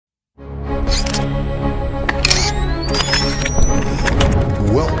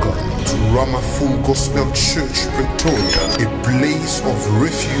Full Gospel Church, Pretoria, a place of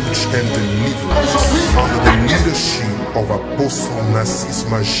refuge and deliverance under the leadership of Apostle Narcisse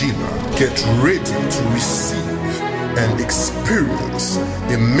Majila. Get ready to receive and experience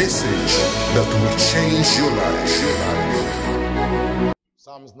a message that will change your life.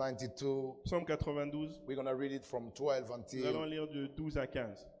 Psalms 92. Psaume 92. We're going to read it from 12 Nous allons until lire de 12 à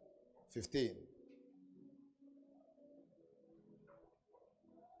 15. 15.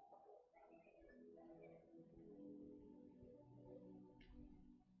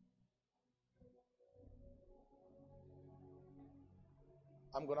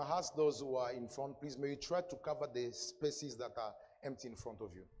 I'm going to ask those who are in front, please, may you try to cover the spaces that are empty in front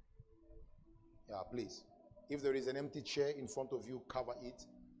of you. Yeah, please. If there is an empty chair in front of you, cover it.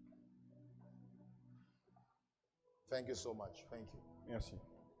 Thank you so much. Thank you. Merci.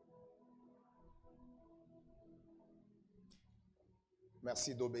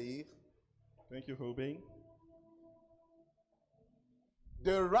 Merci d'obéir. Thank you for obeying.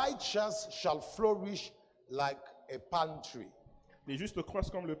 The righteous shall flourish like a palm tree, Les justes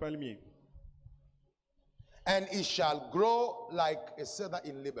croissent comme le palmier. and it shall grow like a cedar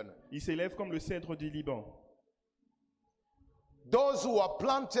in Lebanon. Ils s'élèvent comme le cèdre du Liban. Those who are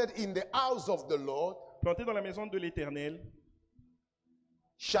planted in the house of the Lord Plantés dans la maison de l'Éternel,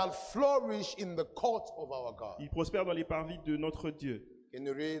 shall flourish in the court of our God. ils prospèrent dans les parvis de notre Dieu. Can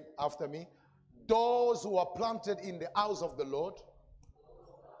you read after me? Those who are planted in the house of the Lord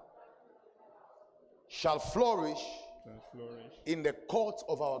shall flourish Shall flourish in the court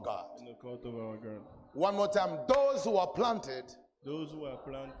of our God. in the court of our God. One more time. Those who are planted Those who are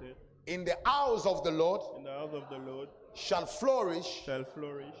planted in the house of the Lord in the house of the Lord shall flourish shall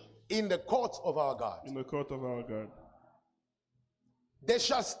flourish in the court of our God. in the court of our God. They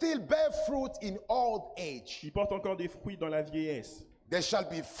shall still bear fruit in old age. Ils portent encore des fruits dans la vieillesse. They shall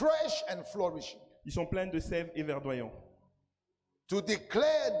be fresh and flourishing, Ils sont pleins de sève et verdoyants. to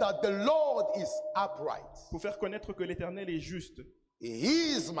declare that the Lord is upright. Pour faire connaître que l'Éternel est juste.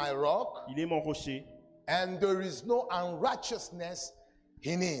 He is my rock, Il est mon rocher. and there is no unrighteousness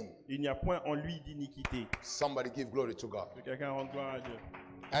in him. Il n'y a point en lui d'iniquité. Somebody give glory to God. Que quelqu'un rende gloire à Dieu.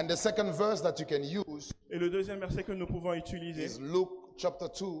 And the second verse that you can use Et le deuxième verset que nous pouvons utiliser, is Luke chapter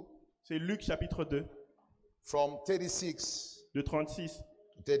 2 c'est Luc chapitre 2, from 36 de 36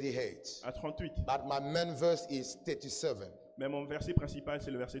 to 38. à 38. But my main verse is 37. Mais mon verset principal,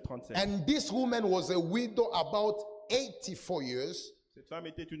 c'est le verset 37. And this woman was a widow about 84 years Cette femme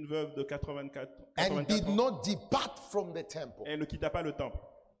était une veuve de 84 and did ans. not depart from the temple. Elle ne quitta pas le temple.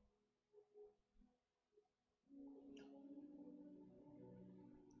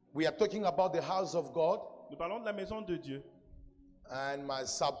 We are talking about the house of God, Nous parlons de la maison de Dieu. and my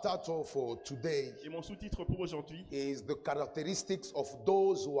subtitle for today Et mon sous-titre pour aujourd'hui, is the characteristics of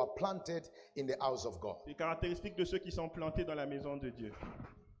those who are planted in the house of God. les caractéristiques de ceux qui sont plantés dans la maison de Dieu.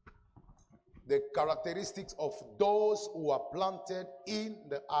 The characteristics of those who are planted in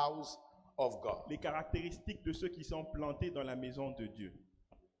the house of God. Les caractéristiques de ceux qui sont plantés dans la maison de Dieu.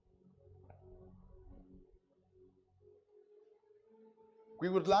 We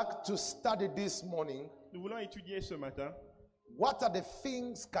would like to study this morning, Nous voulons étudier ce matin what are the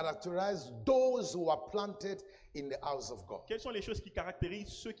things characterize those who are planted in the house of God. quelles sont les choses qui caractérisent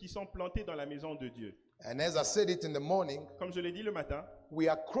ceux qui sont plantés dans la maison de Dieu. And as I said it in the morning, Comme je l'ai dit le matin, we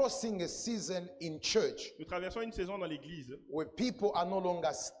are crossing a season in church nous traversons une saison dans l'église where people are no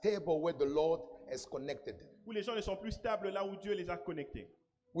longer stable where the Lord has connected them. où les gens ne sont plus stables là où Dieu les a connectés.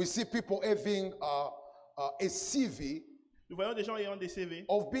 We see people having a CV Nous voyons des gens ayant des CV,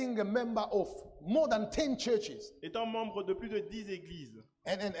 of being a member of more than 10 churches. étant membres de plus de 10 églises.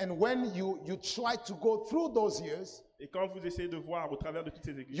 And when you try to go through those years, Et quand vous essayez de voir au travers de toutes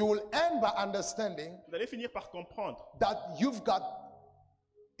ces églises, you will end by understanding vous allez finir par comprendre that you've got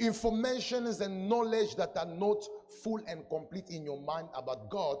informations and knowledge that are not full and complete in your mind about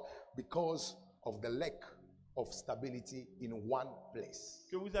God because of the lack of stability in one place.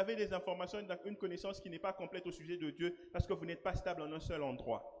 que vous avez des informations, une connaissance qui n'est pas complète au sujet de Dieu parce que vous n'êtes pas stable en un seul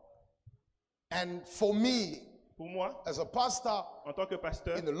endroit. And for me, Pour moi, as a pastor en tant que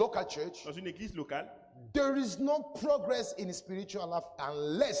pasteur in the local church, dans une église locale, there is no progress in spiritual life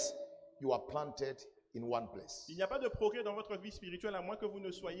unless you are planted in one place. il n'y a pas de progrès dans votre vie spirituelle à moins que vous ne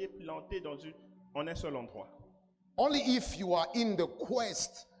soyez planté en un seul endroit. Only if you are in the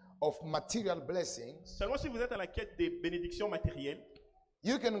quest of material blessings, Seulement si vous êtes à la quête des bénédictions matérielles,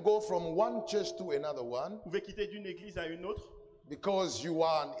 you can go from one church to another one vous pouvez quitter d'une église à une autre because you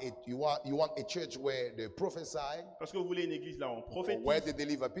want a church where they prophesy, parce que vous voulez une église là où on or prophétise, where they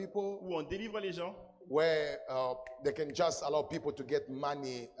deliver people, où on délivre les gens, where they can just allow people to get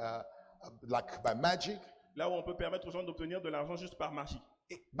money like by magic. Là où on peut permettre aux gens d'obtenir de l'argent juste par magie.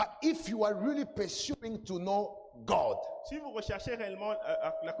 But if you are really pursuing to know God Si vous recherchez réellement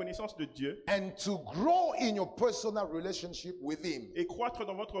la connaissance de Dieu and to grow in your personal relationship with Him, et croître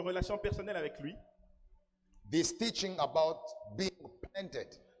dans votre relation personnelle avec lui, this teaching about being planted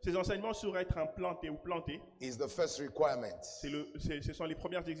ces enseignements sur être implanté ou planté, is the first requirement ce sont les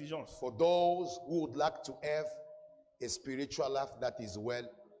premières exigences. for those who would like to have a spiritual life that is well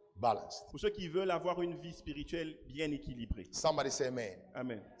balanced. Pour ceux qui veulent avoir une vie spirituelle bien équilibrée. Somebody say amen.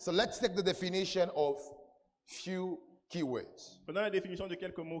 Amen. So let's take the definition of few keywords. Prenons la définition de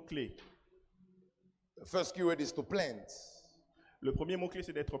quelques mots-clés. The first keyword is to plant. Le premier mot-clé,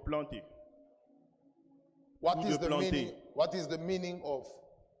 c'est d'être planté. What Ou is de the planter. meaning? What is the meaning of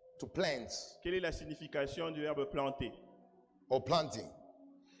to plant Quelle est la signification du verbe planter? or planting?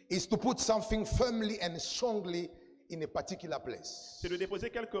 Is to put something firmly and strongly in a particular place. C'est de déposer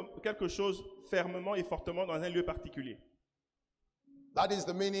quelque chose fermement et fortement dans un lieu particulier. That is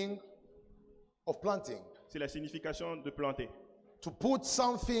the meaning of planting. C'est la signification de planter. To put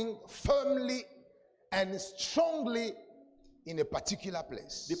something firmly and strongly in a particular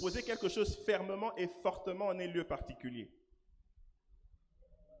place. Déposer quelque chose fermement et fortement en un lieu particulier.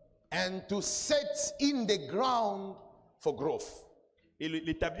 And to set in the ground for growth. Et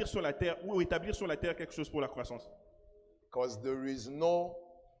l'établir sur la terre, ou établir sur la terre quelque chose pour la croissance. Because there is no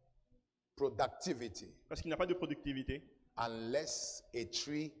productivity Parce qu'il n'y a pas de productivité unless a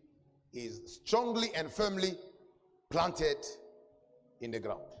tree is strongly and firmly planted in the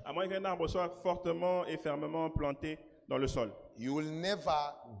ground. à moins qu'un arbre soit fortement et fermement planté dans le sol. You will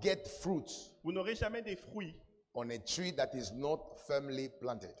never get fruit Vous n'aurez jamais des fruits on a tree that is not firmly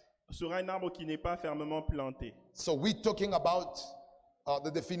planted. sur un arbre qui n'est pas fermement planté. So we're talking about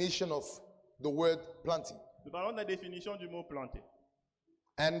the definition of the word planting. Nous parlons de la définition du mot planter.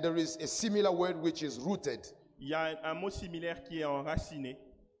 And there is a similar word which is rooted, Il y a un mot similaire qui est enraciné,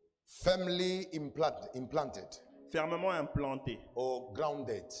 firmly implanted fermement implanté or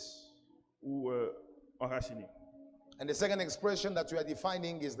grounded. ou enraciné. And the second expression that we are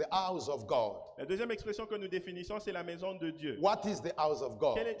defining is the house of God. La deuxième expression que nous définissons, c'est la maison de Dieu. What is the house of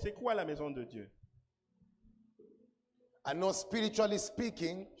God? C'est quoi la maison de Dieu? I know spiritually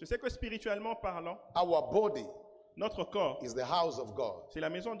speaking, Je sais que spirituellement parlant, our body notre corps, is the house of God. c'est la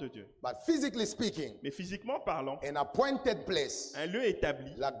maison de Dieu. But physically speaking, Mais physiquement parlant, an appointed place un lieu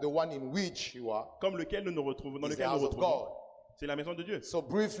établi, like the one in which you are comme lequel nous nous retrouvons, dans is the lequel nous house nous of retrouvons, God. c'est la maison de Dieu. So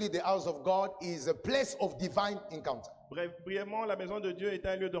briefly, the house of God is a place of divine encounter. Bref, brièvement, la maison de Dieu est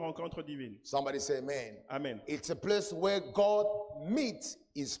un lieu de rencontre divine. Somebody say amen. Amen. It's a place where God meets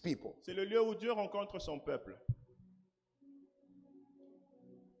his people. C'est le lieu où Dieu rencontre son peuple.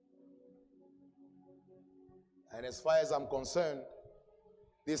 And as far as I'm concerned,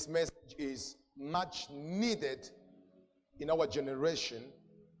 this message is much needed in our generation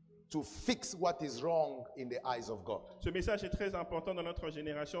to fix what is wrong in the eyes of God. Ce message est très important dans notre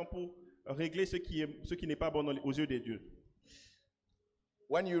génération pour régler ce qui n'est pas bon aux yeux des dieux.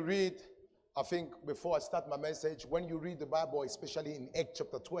 When you read, I think before I start my message, when you read the Bible, especially in Acts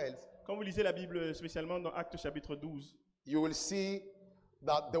chapter 12, Quand vous lisez la Bible, spécialement dans Actes chapitre 12, you will see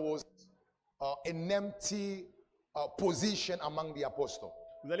that there was an empty position among the apostles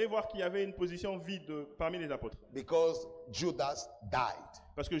vous allez voir qu'il y avait une position vide parmi les apôtres. because Judas died,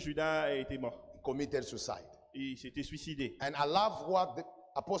 Parce que Judas a été mort. he committed suicide. Il s'était suicidé. And I love what the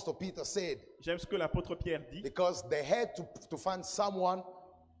Apostle Peter said, J'aime ce que l'apôtre Pierre dit. because they had to find someone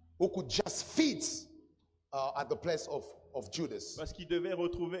who could just fit at the place of Judas. Parce qu'il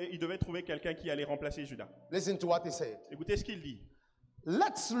devait trouver quelqu'un qui allait remplacer Judas. Listen to what he said. Écoutez ce qu'il dit.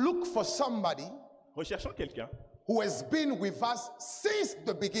 Let's look for somebody Recherchons quelqu'un who has been with us since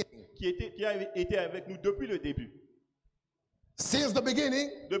the beginning. qui a été avec nous depuis le début. Since the beginning,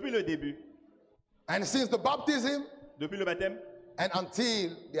 Depuis le début. and since the baptism, Depuis le baptême and until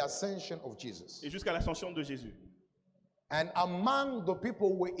the ascension of Jesus. et jusqu'à l'ascension de Jésus. And among the people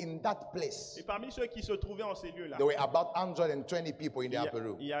who were in that place, Et parmi ceux qui se trouvaient en ces lieux-là, there were about 120 people in the upper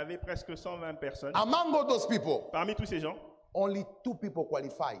room. il y avait presque 120 personnes. Among all those people, Parmi tous ces gens, only 2 people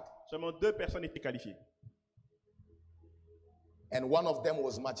qualified. seulement 2 personnes étaient qualifiées. And one of them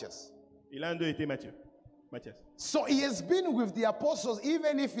was Matthias. Et l'un d'eux était Matthias. So he has been with the apostles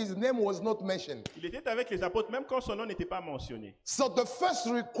even if his name was not mentioned. Il était avec les apôtres même quand son nom n'était pas mentionné. So the first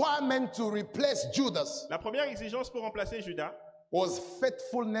requirement to replace Judas La première exigence pour remplacer Judas was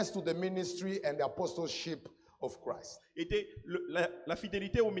faithfulness to the ministry and the apostleship of Christ. était la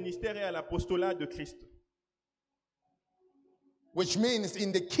fidélité au ministère et à l'apostolat de Christ. Which means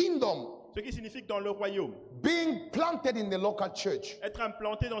in the kingdom, Ce qui signifie que dans le royaume, being planted in the local church être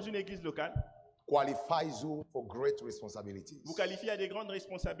implanté dans une église locale qualifies you for great responsibilities vous qualifie à des grandes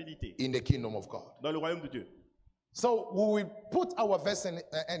responsabilités in the kingdom of God. dans le royaume de Dieu. So we will put our verse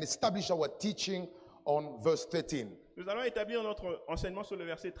and establish our teaching on verse 13. Nous allons établir notre enseignement sur le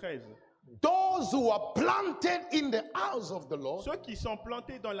verset 13. Those who are planted in the house of the Lord Ceux qui sont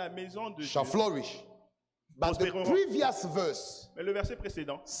plantés dans la maison de shall Dieu flourish. But the prospéreront. previous verse Mais le verset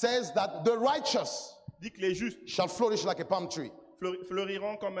précédent says that the righteous dit que les justes shall flourish like a palm tree.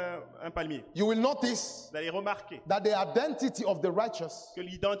 fleuriront comme un palmier. You will notice Vous allez remarquer that the identity of the righteous que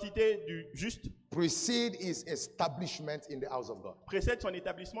l'identité du juste precedes his establishment in the house of God. précède son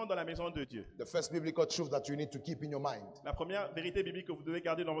établissement dans la maison de Dieu. The first biblical truth that you need to keep in your mind. La première vérité biblique que vous devez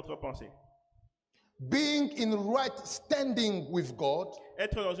garder dans votre pensée. Being in right standing with God,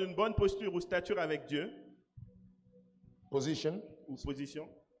 Être dans une bonne posture ou stature avec Dieu, position, ou position,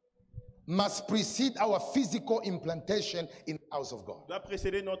 must precede our physical implantation in the house of God. doit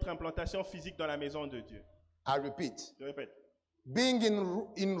précéder notre implantation physique dans la maison de Dieu. I repeat, Je répète. being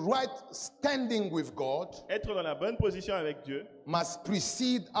in right standing with God Être dans la bonne position avec Dieu must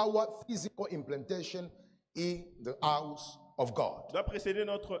precede our physical implantation in the house of God. doit précéder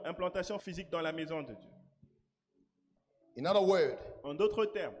notre implantation physique dans la maison de Dieu. In other words, En d'autres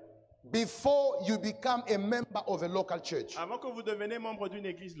termes, before you become a member of a local church, avant que vous deveniez membre d'une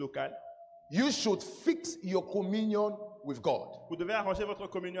église locale, you should fix your communion with God. vous devez arranger votre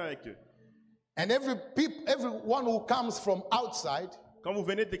communion avec Dieu. And everyone who comes from outside, Quand vous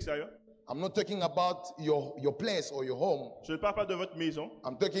venez de l'extérieur, I'm not talking about your place or your home. je ne parle pas de votre maison,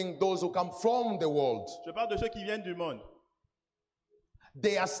 I'm talking those who come from the world. je parle de ceux qui viennent du monde.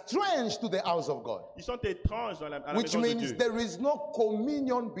 They are strange to the house of God. Ils sont étranges à la Which maison de means Dieu. there is no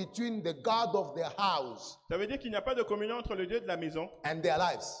communion between the God of their house Ça veut dire qu'il n'y a pas de communion entre le Dieu de la maison and their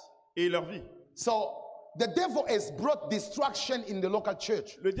lives. et leur vie. So the devil has brought distraction in the local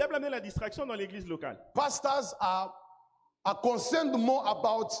church. Le diable a amené la distraction dans l'église locale. Pastors are concerned more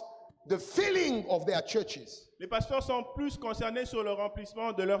about the filling of their churches. Les pasteurs sont plus concernés sur le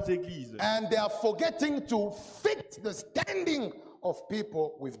remplissement de leurs églises. And they are forgetting to fix the standing of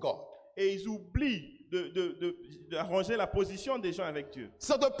people with God. Et ils oublient d'arranger la position des gens avec Dieu.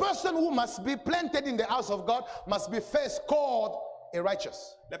 So the person who must be planted in the house of God must be first called a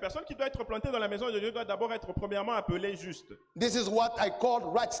righteous. La personne qui doit être plantée dans la maison de Dieu doit d'abord être premièrement appelée juste. This is what I call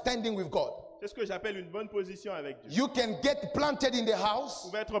right standing with God. C'est ce que j'appelle une bonne position avec Dieu. You can get planted in the Vous house,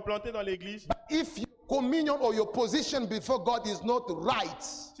 pouvez être planté dans l'église. but if your communion or your position before God is not right,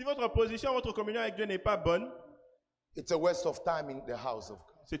 Si votre position, votre communion avec Dieu n'est pas bonne, it's a waste of time in the house of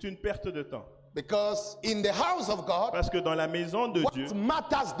God. c'est une perte de temps. Because in the house of God, Parce que dans la maison de Dieu, what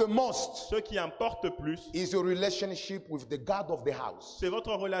matters the most ce qui importe plus, is your relationship with the God of the house. c'est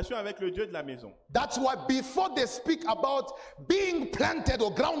votre relation avec le Dieu de la maison. That's why before they speak about being planted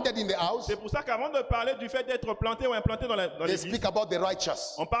or grounded in the house, C'est pour ça qu'avant de parler du fait d'être planté ou implanté dans they l'église, speak about the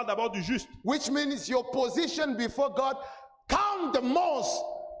righteous. on parle d'abord du juste. Which means your position before God count the most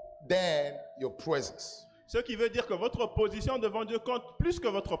than your presence. Ce qui veut dire que votre position devant Dieu compte plus que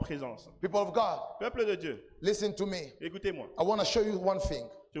votre présence. People of God, Peuple de Dieu, listen to me. écoutez-moi. I want to show you one thing.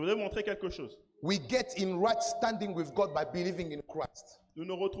 Je voudrais vous montrer quelque chose. We get in right standing with God by believing in Christ. Nous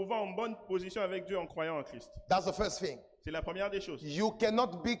nous retrouvons en bonne position avec Dieu en croyant en Christ. That's the first thing. C'est la première des choses. You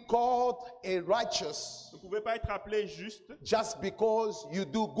cannot be called a righteous Vous ne pouvez pas être appelé juste just because you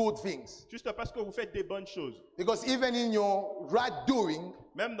do good things. juste parce que vous faites des bonnes choses. Because even in your right doing,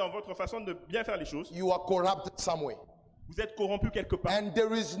 Même dans votre façon de bien faire les choses, you are corrupted some way. vous êtes corrompu quelque part. And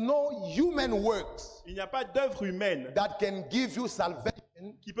there is no human works Il n'y a pas d'œuvre humaine that can give you salvation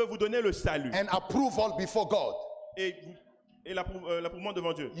qui peut vous donner le salut and approval before God. et l'approuvement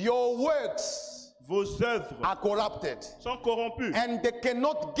devant Dieu. Your works Vos œuvres are corrupted sont corrompues and they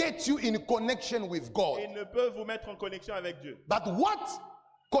cannot get you in connection with God. et ne peuvent vous mettre en connexion avec Dieu. But what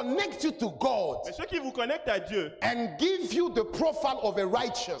connects you to God Mais ce qui vous connecte à Dieu and give you the profile of a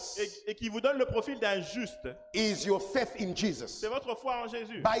righteous et qui vous donne le profil d'un juste, is your faith in Jesus. c'est votre foi en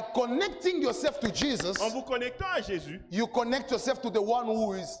Jésus. By connecting yourself to Jesus, En vous connectant à Jésus, you connect yourself to the one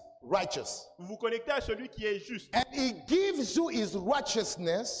who is righteous. vous vous connectez à celui qui est juste. And he gives you his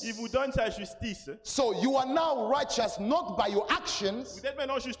righteousness. Il vous donne sa justice. So you are now righteous not by your actions, Vous êtes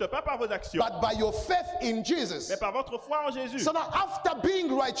maintenant juste, pas par vos actions, but by your faith in Jesus. mais par votre foi en Jésus. So now after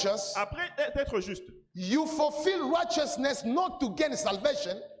being righteous, Après être juste, you fulfill righteousness not to gain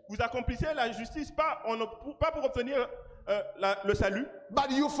salvation, vous accomplissez la justice pas pour obtenir le salut, but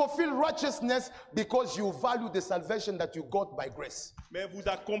you fulfill righteousness because you value the salvation that you got by grace. mais vous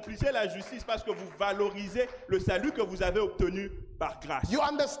accomplissez la justice parce que vous valorisez le salut que vous avez obtenu par grâce. You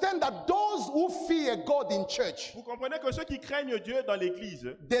understand that those who fear God in church, Vous comprenez que ceux qui craignent Dieu dans l'église,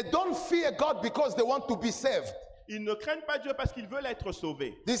 they don't fear God because they want to be saved. ils ne craignent pas Dieu parce qu'ils veulent être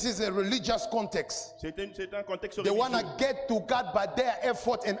sauvés. This is a religious context. C'est un contexte They want religieux. to get to God by their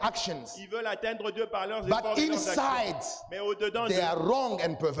effort and actions. Ils veulent atteindre Dieu par leurs But efforts et leurs inside, actions. Mais au-dedans they d'eux, are wrong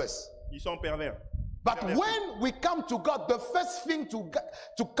and perverse. ils sont pervers. But when we come to God, the first thing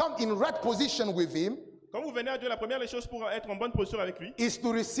to come in right position with Him Quand vous venez à Dieu, la première des choses pour être en bonne posture avec lui, is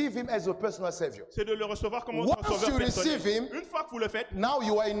to receive Him as a personal Savior. c'est de le recevoir comme votre Once sauveur you receive personnel. him, Une fois que vous le faites, now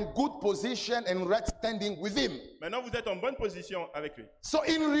you are in good position and right standing with Him. maintenant vous êtes en bonne position avec lui. So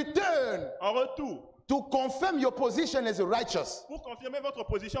in return, En retour, to confirm your position as a righteous, pour confirmer votre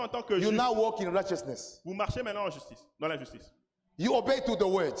position en tant que you juste, now walk in righteousness. vous marchez maintenant en justice, dans la justice. You obey to the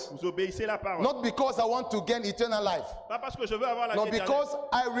word. Vous obéissez la parole. Not because I want to gain eternal life. Pas parce que je veux avoir la No, vie éternelle. because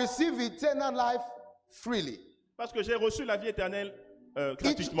I receive eternal life freely. Parce que j'ai reçu la vie éternelle It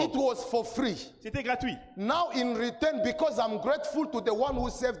gratuitement. was for free. C'était gratuit. Now in return, because I'm grateful to the one who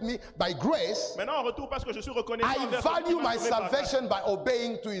saved me by grace, Maintenant, en retour, parce que je suis reconnaissant I envers celui qui value m'a my sauvé par grâce, salvation by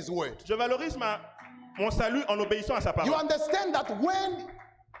obeying to His word. je valorise mon salut en obéissant à sa You parole. understand that when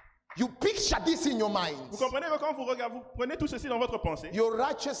you picture this in your Vous mind, comprenez que quand vous regardez, vous prenez tout ceci dans votre pensée, your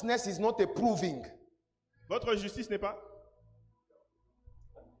righteousness is not a proving. votre justice n'est pas.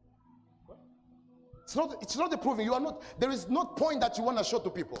 It's not a proving. You are not. There is no point that you want to show to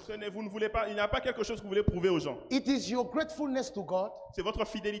people. Vous ne voulez pas. Il n'y a pas quelque chose que vous voulez prouver aux gens. It is your gratefulness to God. C'est votre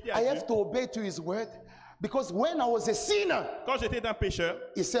fidélité à I Dieu. have to obey to His word, because when I was a sinner, Quand j'étais un pécheur,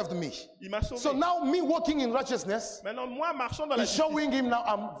 He saved me. il m'a sauvé. So now me walking in righteousness Maintenant, moi, marchant dans la is justice, showing Him now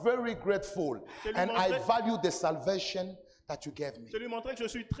I'm very grateful, C'est lui and I montrer- value the salvation that you gave me. je lui montrer que je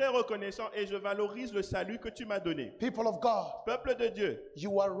suis très reconnaissant et je valorise le salut que tu m'as donné. People of God, Peuple de Dieu,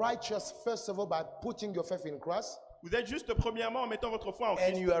 you are righteous first of all by putting your faith in Christ, vous êtes juste premièrement en mettant votre foi en and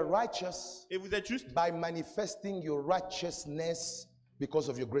Christ. you are righteous Et vous êtes juste by manifesting your righteousness because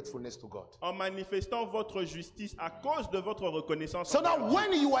of your gratefulness to God. en manifestant votre justice à cause de votre reconnaissance. So now envers Dieu.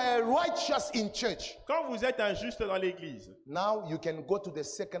 when you are righteous in church, Quand vous êtes injuste dans l'église, now you can go to the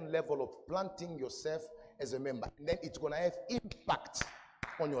second level of planting yourself as a member. And then it's going to have impact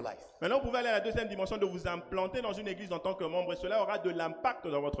on your life. maintenant vous pouvez aller à la deuxième dimension de vous implanter dans une église en tant que membre et cela aura de l'impact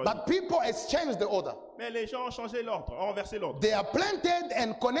dans votre vie. But people exchange the order. Mais les gens ont changé l'ordre, ont renversé l'ordre. They are planted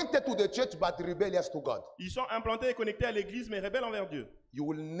and connected to the church but rebellious to God. Ils sont implantés et connectés à l'église mais rebelles envers Dieu. You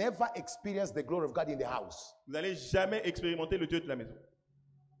will never experience the glory of God in the house. Vous n'allez jamais expérimenter le Dieu de la maison.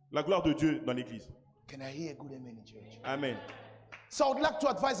 La gloire de Dieu dans l'église. Can I hear a good amen in church? Amen. So I would like to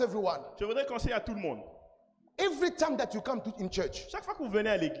advise everyone. Je voudrais conseiller à tout le monde. Every time that you come to in church, Chaque fois que vous venez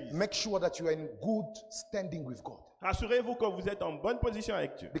à l'église, make sure that you are in good standing with God. rassurez-vous que vous êtes en bonne position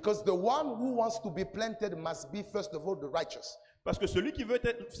avec Dieu. Because the one who wants to be planted must be first of all the righteous. Parce que celui qui veut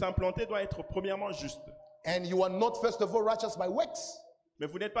s'implanter doit être premièrement juste. And you are not first of all righteous by works, Mais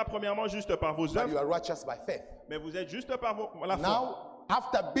vous n'êtes pas premièrement juste par vos but you œuvres, are righteous by faith. mais vous êtes juste par la foi. Now,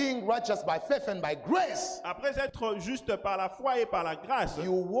 after being righteous by faith and by grace, Après être juste par la foi et par la grâce,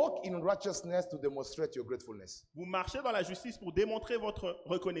 you walk in righteousness to demonstrate your gratefulness. vous marchez dans la justice pour démontrer votre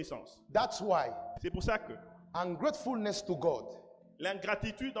reconnaissance. That's why C'est pour ça que ungratefulness to God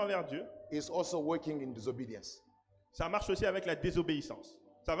l'ingratitude envers Dieu, is also working in disobedience. ça marche aussi avec la désobéissance.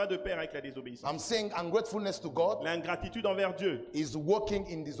 Ça va de pair avec la désobéissance. I'm saying ungratefulness to God L'ingratitude envers Dieu is working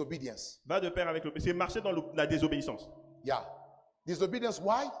in disobedience. va de pair avec le... C'est marcher dans la désobéissance. Yeah. Disobedience,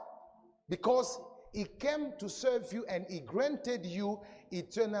 why? Because He came to serve you and He granted you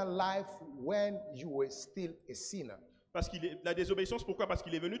eternal life when you were still a sinner. Parce la désobéissance, pourquoi? Parce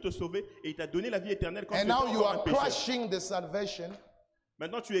qu'il est venu te sauver et il t'a donné la vie éternelle quand And tu now étais you encore un are pécheur. crushing the salvation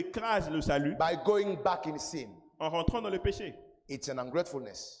Maintenant, tu écrases le salut by going back in sin. en rentrant dans le péché. It's an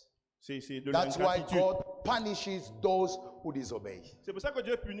ungratefulness. C'est de That's why l'ingratitude. God punishes those who disobey. C'est pour ça que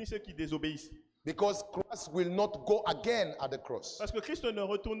Dieu punit ceux qui désobéissent. Because Christ will not go again at the cross Parce que Christ ne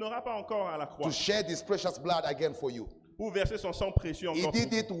retournera pas encore à la croix to shed His precious blood again for you. pour verser son sang précieux He encore. did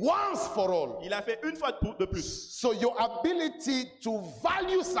Pour it once for all. Il a fait une fois de plus. So your ability to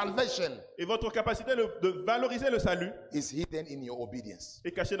value salvation Et votre capacité de valoriser le salut is hidden in your obedience.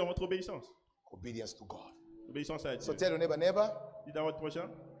 est cachée dans votre obéissance. Obedience to God. Obéissance à So Dieu. tell your neighbor, Dites à votre prochain,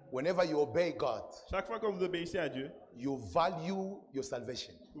 whenever you obey God, chaque fois que vous obéissez à Dieu, you value your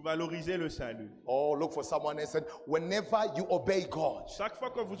salvation. vous valorisez le salut. Or look for someone else and whenever you obey God, Chaque fois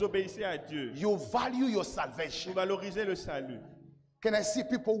que vous obéissez à Dieu, you value your vous salvation. valorisez le salut. Can I see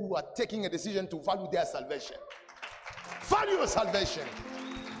people who are taking a decision to value their salvation? value of salvation.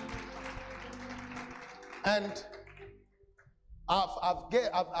 And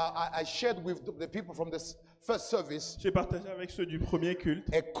I shared with the people from this first service. J'ai partagé avec ceux du premier culte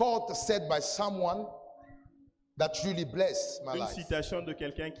A quote said by someone that really blessed my une life. citation de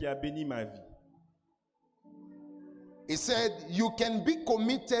quelqu'un qui a béni ma vie. He said, you can be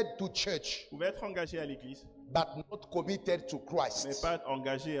committed to church, Vous pouvez être engagé à l'église, but not committed to mais Christ. pas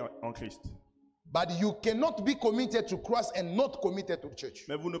engagé en Christ. But you cannot be committed to Christ and not committed to church.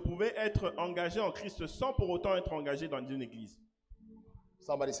 Mais vous ne pouvez être engagé en Christ sans pour autant être engagé dans une église.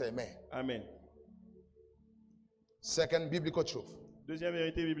 Somebody say amen. Amen. Second biblical truth. Deuxième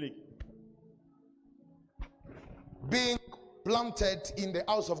vérité biblique. Being planted in the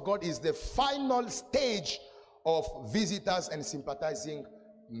house of God is the final stage of visitors and sympathizing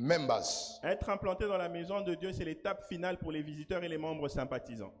members. Être implanté dans la maison de Dieu, c'est l'étape finale pour les visiteurs et les membres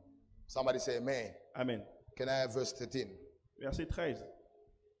sympathisants. Somebody say amen. Amen. Can I have verse 13? Verset 13.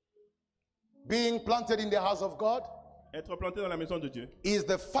 Being planted in the house of God Être planté dans la maison de Dieu, is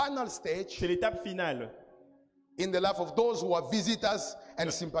the final stage c'est l'étape finale in the life of those who are visitors and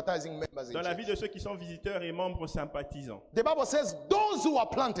sympathizing members in dans la church. vie de ceux qui sont visiteurs et membres sympathisants. The Bible says those who are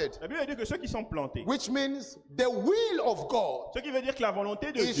planted, La Bible dit que ceux qui sont plantés, which means the will of God ce qui veut dire que la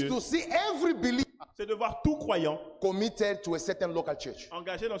volonté de is Dieu, to see every believer c'est de voir tout croyant committed to a certain local church.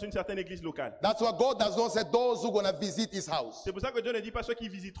 engagé dans une certaine église locale. That's why God does not say those who are going to visit his house C'est pour ça que Dieu ne dit pas ceux qui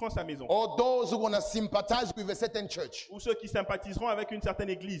visiteront sa maison or those who are going to sympathize with a certain church. ou ceux qui sympathiseront avec une certaine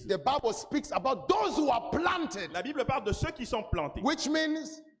église. The Bible speaks about those who are planted, La Bible parle de ceux qui sont plantés, which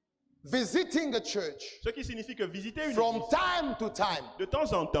means visiting a church ce qui signifie que visiter une from église, time to time. de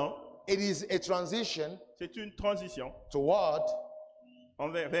temps en temps, It is a transition c'est une transition toward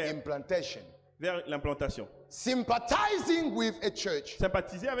vers implantation. l'implantation. Sympathizing with a church.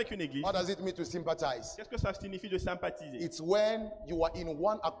 Sympathiser avec une église, What does it mean to sympathize? qu'est-ce que ça signifie de sympathiser? It's when you are in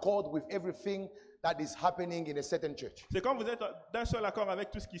one accord with everything that is happening in a certain church. C'est quand vous êtes d'un seul accord avec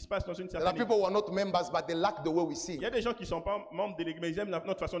tout ce qui se passe dans une There are certaine people église. who are not members, but they lack the way we sing. Il y a des gens qui ne sont pas membres de l'église, mais ils aiment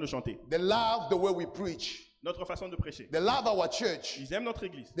notre façon de chanter, They love the way we preach. notre façon de prêcher. They love our church. Ils aiment notre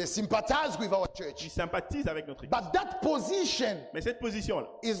église. They sympathize with our Ils church. sympathisent avec notre église. But that position Mais cette position-là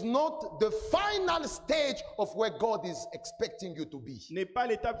is not the final stage of where God is expecting you to be. n'est pas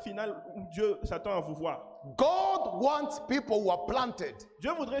l'étape finale où Dieu s'attend à vous voir. God wants people who are planted.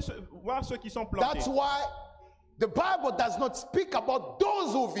 Dieu voudrait voir ceux qui sont plantés. That's why the Bible does not speak about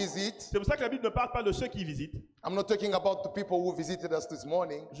those who visit. C'est pour ça que la Bible ne parle pas de ceux qui visitent. I'm not talking about the people who visited us this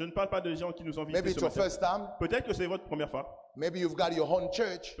morning. Je ne parle pas de gens qui nous ont Maybe visités it's ce your matin. first time. Peut-être que c'est votre première fois. Maybe you've got your own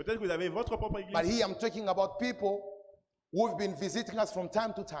church. Peut-être que vous avez votre propre But église. here I'm talking about people who've been visiting us from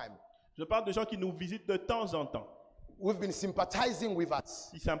time to time. Je parle de gens qui nous visitent de temps en temps. Who've been sympathizing with us.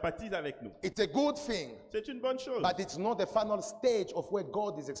 Qui sympathisent avec nous. It's a good thing, C'est une bonne chose. but it's not the final stage of where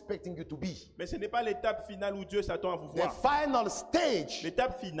God is expecting you to be. Mais ce n'est pas l'étape finale où Dieu s'attend à vous The voir. final stage,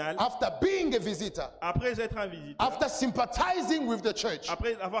 L'étape finale, after being a visitor, après être un visiteur, after sympathizing with the church,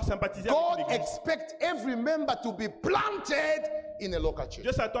 après avoir sympathisé avec God l'église, expects every member to be planted in a local church.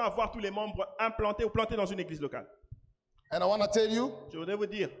 Dieu s'attend à voir tous les membres implantés ou plantés dans une église locale. And I want to tell you, Je voudrais vous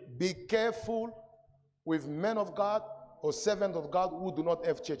dire, be careful with men of God or servants of God who do not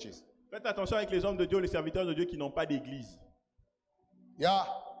have churches. faites attention avec les hommes de Dieu, les serviteurs de Dieu qui n'ont pas d'église. Yeah.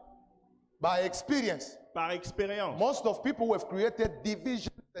 By experience, Par expérience, most of people who have created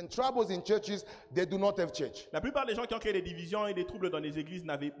divisions and troubles in churches, they do not have church. la plupart des gens qui ont créé des divisions et des troubles dans les églises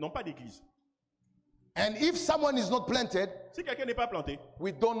n'ont pas d'église. And if someone is not planted, Si quelqu'un n'est pas planté,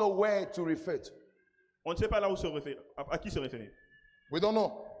 we don't know where to refer to. on ne sait pas là où se référer, à qui se référer. We don't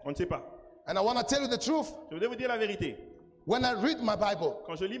know. On ne sait pas. And I want to tell you the truth. Je voudrais vous dire la vérité. When I read my Bible,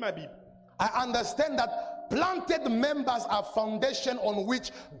 Quand je lis ma Bible, I understand that planted members are foundation on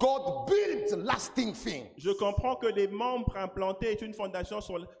which God built lasting things. je comprends que les membres implantés sont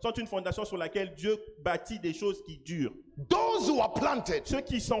une fondation sur laquelle Dieu bâtit des choses qui durent. Those who are planted Ceux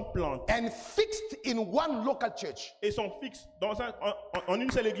qui sont plantés and fixed in one local church, et sont fixes en une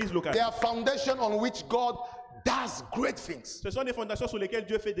seule église locale. they are foundation on which God does great things. Ce sont des fondations sur lesquelles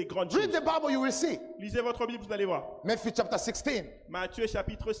Dieu fait des grandes Read choses. the Bible, you will see. Lisez votre Bible, vous allez voir. Matthew chapter 16, Matthieu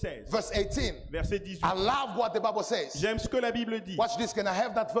chapitre 16, verse 18. verset 18. I love what the Bible says. J'aime ce que la Bible dit. Watch this. Can I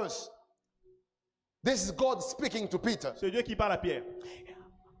have that verse? This is God speaking to Peter. C'est Dieu qui parle à Pierre.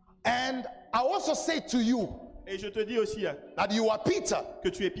 And I also say to you Et je te dis aussi that you are Peter, que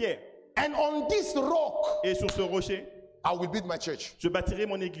tu es Pierre. and on this rock Et sur ce rocher, I will build my church. je bâtirai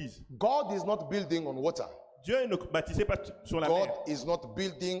mon église. God is not building on water. Dieu ne bâtissait pas sur la God mer. is not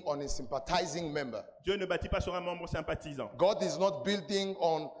building on a sympathizing member. Dieu ne bâtit pas sur un membre sympathisant. God is not building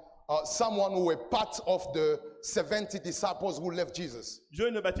on someone who were part of the 70 disciples who left Jesus. Dieu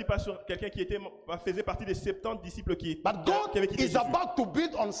ne bâtit pas sur quelqu'un qui faisait partie des 70 disciples qui But God avaient quitté is Jésus. about to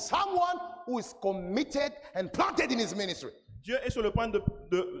build on someone who is committed and planted in his ministry. Dieu est sur le point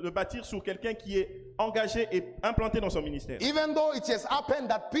de bâtir sur quelqu'un qui est engagé et implanté dans son ministère. Even though it has happened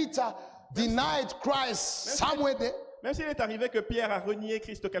that Peter denied Christ somewhere there. Même s'il est arrivé que Pierre a renié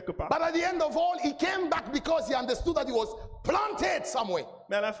Christ quelque part. But at the end of all, he came back because he understood that he was planted somewhere.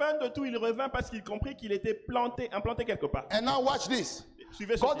 Mais à la fin de tout, il revint parce qu'il comprit qu'il était implanté quelque part. And now watch this.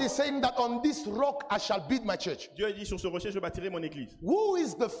 Suivez God ceci. is saying that on this rock I shall build my church. Dieu dit sur ce rocher, je bâtirai mon église. Who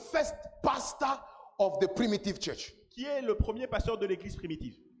is the first pastor of the primitive church? Qui est le premier pasteur de l'église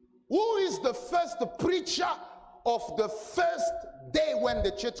primitive? Who is the first preacher of the first day when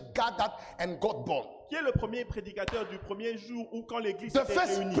the church gathered and got born? Qui est le premier prédicateur du premier jour où quand l'église The était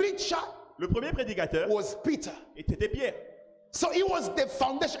first réunie? preacher Le premier prédicateur was Peter. était Pierre. So he was the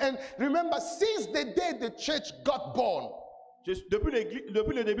foundation. And remember, since the day the church got born, Depuis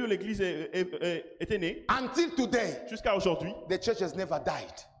le début où l'église était née, until today, jusqu'à aujourd'hui, the church has never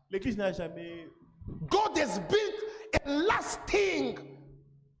died. l'église n'a jamais... God has built a lasting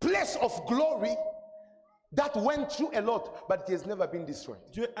place of glory that went through a lot, but it has never been destroyed.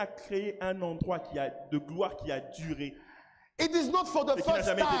 Dieu a créé un endroit de gloire qui a duré It is not for the et qui n'a first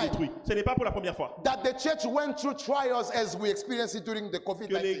jamais été time détruit. Ce n'est pas pour la première fois that the church went through trials as we experienced it during the que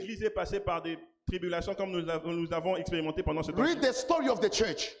COVID-19. l'église est passée par des tribulations comme nous avons expérimenté pendant ce temps. Read the story of the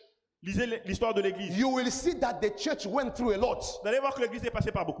church. Lisez l'histoire de l'église. You will see that the church went through a lot. Vous allez voir que l'église est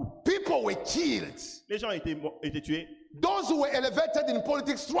passée par beaucoup. People were killed. Les gens étaient tués. Those who were elevated in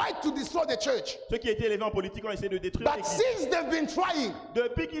politics tried to destroy the church. Ceux qui étaient élevés en politique ont essayé de détruire But l'église. since they've been trying,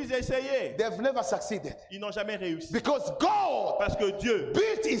 Depuis qu'ils essayaient, they've never succeeded. ils n'ont jamais réussi. Because God Parce que Dieu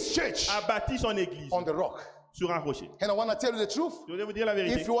built his church a bâti son église on the rock. sur un rocher. And I want to tell you the truth. Je vais vous dire la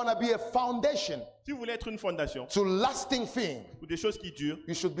vérité. If you want to be a foundation Si vous voulez être une fondation to lasting thing, ou des choses qui durent,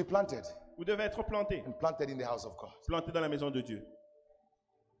 you should be planted vous devez être planté. and planted in the house of God. Planté dans la maison de Dieu.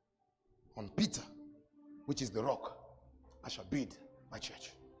 On Peter, which is the rock, I shall build my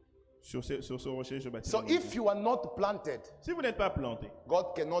church. Sur ce rocher, je bâtis. So if you are not planted, Si vous n'êtes pas planté,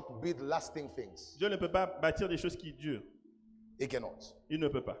 God cannot build lasting things. Dieu ne peut pas bâtir des choses qui durent. He cannot. Il ne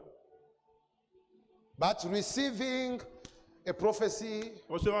peut pas. But receiving a prophecy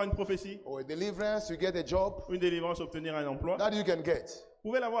Recevoir une prophétie, or a deliverance, you get a job, une délivrance, obtenir un emploi, that you can get. vous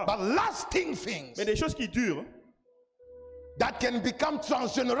pouvez l'avoir. But lasting things Mais des choses qui durent, that can become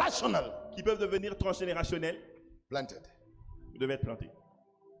transgenerational, qui peuvent devenir transgénérationnelles, planted, vous devez être planté.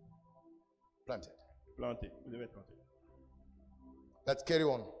 planted. Planté. Vous devez être planté. Let's carry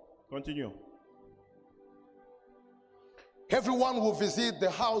on. Continuons. Everyone who visits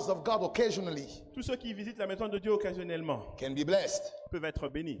the house of God occasionally Tous ceux qui visitent la maison de Dieu occasionnellement can be blessed. peuvent être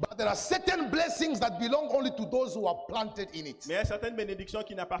bénis. But there are certain blessings that belong only to those who are planted in it. Mais il y a certaines bénédictions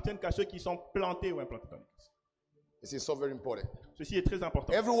qui n'appartiennent qu'à ceux qui sont plantés ou implantés dans l'Église. This is so very important. Ceci est très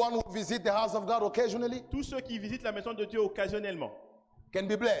important. Everyone who visits the house of God occasionally Tous ceux qui visitent la maison de Dieu occasionnellement can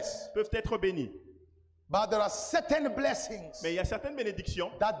be blessed. peuvent être bénis. But there are certain blessings Mais il y a certaines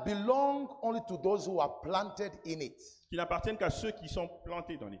bénédictions that belong only to those who are planted in it. qui n'appartiennent qu'à ceux qui sont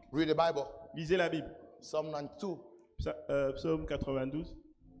plantés dans l'Église. Read the Bible. Lisez la Bible. Psalm 92, Psaume 92,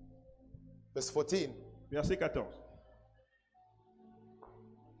 verse 14. verset 14.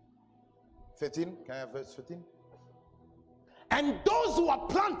 13. Can I have verse 13? And those who are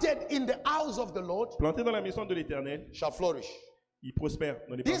planted in the house of the Lord Plantés dans la maison de l'Éternel, shall flourish. ils prospèrent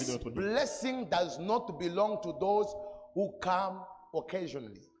dans les parvis de This notre Dieu. blessing does not belong to those who come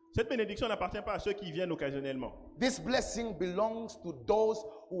occasionally. Cette bénédiction n'appartient pas à ceux qui viennent occasionnellement. This blessing belongs to those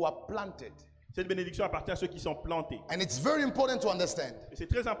who are planted. Cette bénédiction appartient à ceux qui sont plantés. And it's very important to understand Et c'est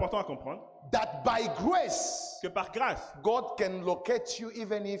très important à comprendre that by grace, que par grâce, God can locate you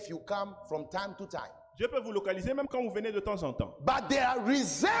even if you come from time to time. Dieu peut vous localiser même quand vous venez de temps en temps. But there are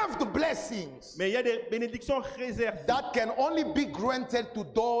reserved blessings Mais il y a des bénédictions réservées that can only be granted to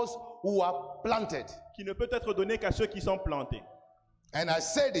those who are planted. qui ne peuvent être données qu'à ceux qui sont plantés. And I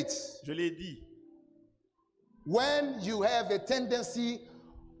said it. Je l'ai dit. When you have a tendency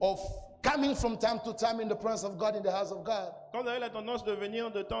of coming from time to time in the presence of God, in the house of God, Quand vous avez la tendance de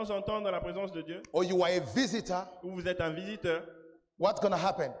venir de temps en temps dans la présence de Dieu, or you are a visitor, ou vous êtes un visiteur, what's going to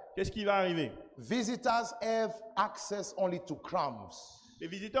happen? qu'est-ce qui va arriver? Visitors have access only to crumbs. Les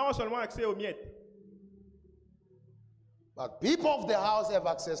visiteurs ont seulement accès aux miettes. But people of the house have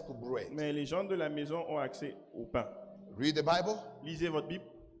access to bread. Mais les gens de la maison ont accès au pain. Read the Bible. Lisez votre Bible,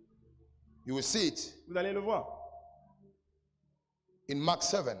 You will see it vous allez le voir. in Mark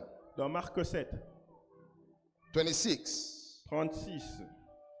 7, Dans Marc 7, 26. 36.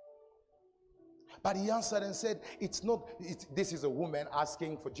 But he answered and said, it's not, this is a woman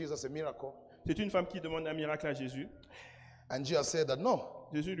asking for Jesus a miracle. C'est une femme qui demande un miracle à Jésus. And Jesus said that no,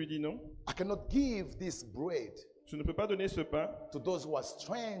 Jésus lui dit non. I cannot give this bread Je ne peux pas donner ce pain to those who are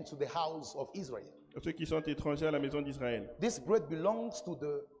strange to the house of Israel. à ceux qui sont étrangers à la maison d'Israël. This bread belongs to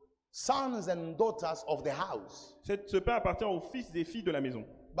the sons and daughters of the house. Ce pain appartient aux fils et filles de la maison.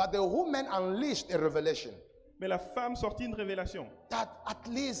 But the woman unleashed a revelation Mais la femme sortit une révélation. that at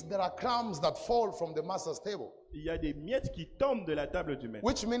least there are crumbs that fall from the master's table. Il y a des miettes qui tombent de la table du maître.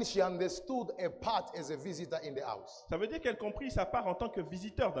 Which means she understood a part as a visitor in the house. Ça veut dire qu'elle comprit sa part en tant que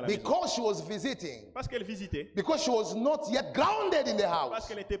visiteur dans la maison. Because she was visiting. Parce qu'elle visitait. Because she was not yet grounded in the Parce house.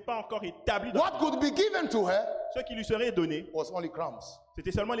 qu'elle n'était pas encore établie dans What could be given to her ce qui lui serait donné. was only crumbs.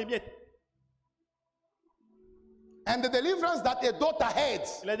 C'était seulement les miettes. And the deliverance that a daughter had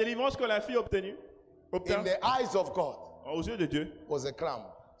La délivrance que la fille obtint in the eyes of God aux yeux de Dieu, was a crumb.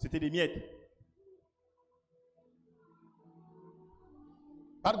 c'était des miettes.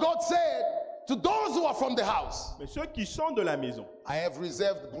 But God said to those who are from the house, Mais ceux qui sont de la maison, I have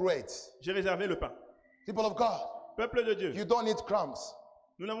reserved bread. j'ai réservé le pain. People of God, Peuple de Dieu, you don't need crumbs.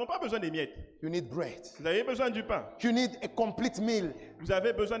 nous n'avons pas besoin des miettes. You need bread. Vous avez besoin du pain. You need a complete meal. Vous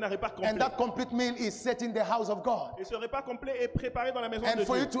avez besoin d'un repas complet. And that complete meal is set in the house of God. Et ce repas complet est préparé dans la maison And de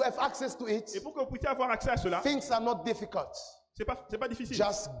for you Dieu. to have access to it, Et pour que vous puissiez avoir accès à cela, things are not difficult. c'est pas difficile.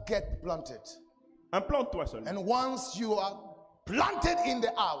 Just get planted. Implante-toi seulement. And once you are planted in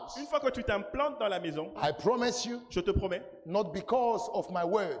the house, Une fois que tu t'implantes dans la maison, I promise you, je te promets, not because of my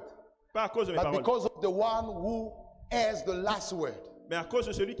word, pas à cause de mes but paroles, because of the one who has the last word, mais à cause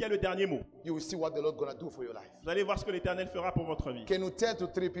de celui qui a le dernier mot. you will see what the Lord gonna do for your life. Vous allez voir ce que l'Éternel fera pour votre vie. Can you tell to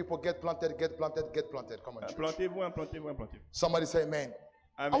 3 people, get planted, get planted, get planted? Come on, church. Implantez-vous, implantez-vous, implantez-vous. Somebody say amen.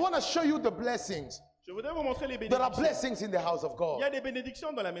 Amen. I want to show you the blessings. Je voudrais vous montrer les There are bénédictions. blessings in the house of Il God y a des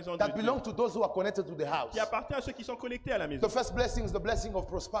bénédictions dans la maison de that Dieu belong to those who are connected to the house. qui appartiennent à ceux qui sont connectés à la maison. The first blessing is the blessing of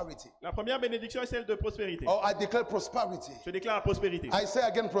prosperity. La première bénédiction est celle de prospérité. Oh, I declare prosperity. Je déclare la prospérité. I say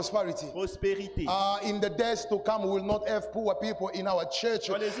again prosperity. Prospérité. In the days to come, we will not have poor people in our church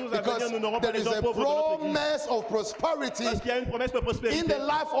Dans les jours à because venir, nous n'aurons pas there les is gens a pauvres dans notre église. promise of prosperity Parce qu'il y a une promesse de in prospérité the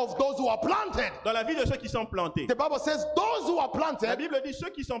life of those who are planted. dans la vie de ceux qui sont plantés. The Bible says those who are La planted Bible dit ceux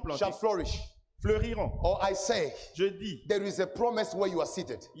qui sont plantés shall flourish. fleuriront. Or I say, Je dis, there is a promise where you are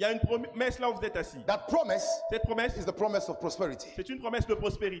seated. il y a une promesse là où vous êtes assis. That promise Cette promesse, is the promise of prosperity. c'est une promesse de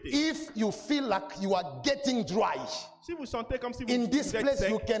prospérité. If you feel like you are getting dry, Si vous sentez comme si vous, in this vous êtes place sec,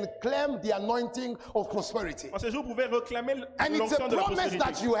 you can claim the anointing of prosperity. en ce jour, vous pouvez réclamer And it's a l'onction de la promise prospérité.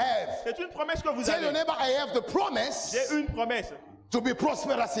 that you have. C'est une promesse que vous Tell your avez. neighbor, I have the promise J'ai une promesse to be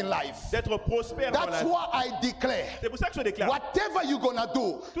prosperous in life. d'être prospère dans la That's vie. why I declare, C'est pour ça que je déclare, whatever you're gonna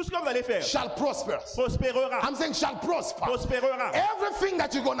do tout ce que vous allez faire shall prosper. prospérera. I'm saying shall prosper. Prospérera. Everything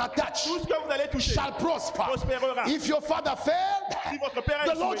that you're gonna touch Tout ce que vous allez toucher shall prosper. prospérera. If your father Si failed, votre père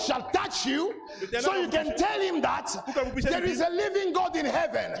the est Lord échoué, shall touch you, L'Éternel so va you vous can toucher. tell him that Pour que vous puissiez there lui is dire, a living God in il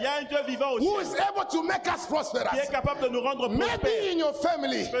heaven y a un Dieu vivant au who ciel is able to make us qui prosperous. est capable de nous rendre prospères. Maybe in your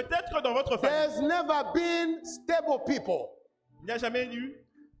family, Peut-être dans votre famille, there's never been stable people, il n'y a jamais eu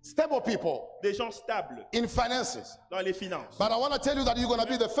stable people des gens stables in finances. dans les finances. But I want to tell you that you're going to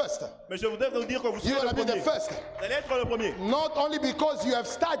be the first. Mais je voudrais vous dire que vous You're serez going le to be the premier. first. Vous allez être le premier. Not only because you have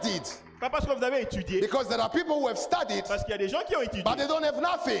studied, Pas parce que vous avez étudié, because there are people who have studied, parce qu'il y a des gens qui ont étudié, but they don't have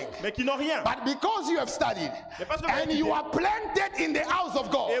nothing. mais qui n'ont rien. But because you have studied, Mais parce que vous avez and étudié, you are planted in the house of et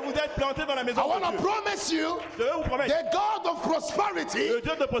God, vous êtes plantés dans la maison I want de to Dieu, promise you, je vais vous promettre, the God of prosperity le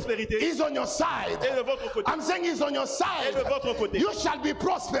Dieu de prospérité is on your side. est de votre côté. I'm saying he's on your Et side. de votre côté. You shall be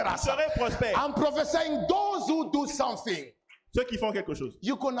prosperous. Vous serez prospères. I'm prophesying those who do something. Ceux qui font quelque chose.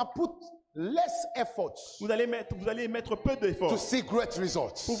 You're going to put less efforts Vous allez mettre peu d'efforts to see great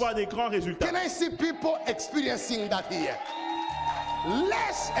results. pour voir des grands résultats. Can I see people experiencing that here?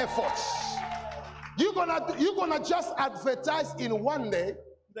 Less efforts. You're gonna just advertise in one day.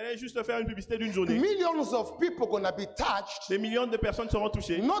 Vous allez juste faire une publicité d'une journée. Millions of people gonna be touched. Des millions de personnes seront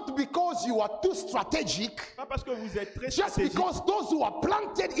touchées. Not because you are too strategic, Pas parce que vous êtes très just stratégique, because those who are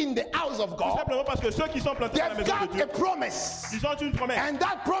planted in the house of tout God, simplement parce que ceux qui sont plantés dans la they've maison de got Dieu, a promise. ils ont une promesse. And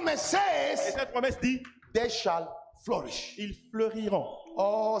that promise Et says cette promesse dit, they shall flourish. ils fleuriront.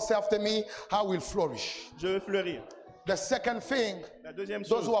 Oh, say after me, I will flourish. Je veux fleurir. The second thing, La deuxième those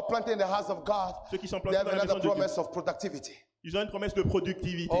chose, who are planted in the house of God, ceux qui sont they plantés have dans la another maison de Dieu, promise of productivity. Ils ont une promesse de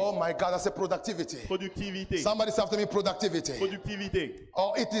productivité. Oh my God, that's a productivity. Productivité. Somebody say after me, productivity. Productivité.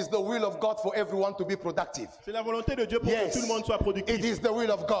 Oh, it is the will of God for everyone to be productive. C'est la volonté de Dieu pour que tout le monde soit productif. It is the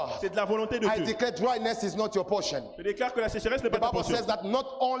will of God. C'est de la volonté de I Dieu. declare dryness is not your portion. Je déclare que la sécheresse n'est The pas ta Bible portion. says that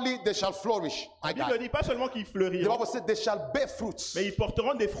not only they shall flourish, La Bible ne dit pas seulement qu'ils the fleuriront, Bible says they shall bear fruits. mais ils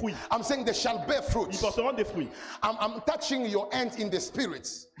porteront des fruits. I'm saying they shall bear Ils fruits. porteront des fruits. I'm touching your hand in the spirit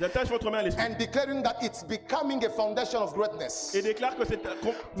J'attache votre main à l'esprit and declaring that it's becoming a foundation of greatness. et déclare que ça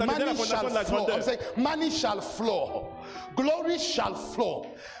devient la Money fondation shall de la flow. I'm grandeur. saying money shall flow. Glory shall flow.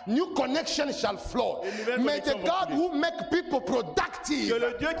 New connection shall flow. May the God who make people Que productive,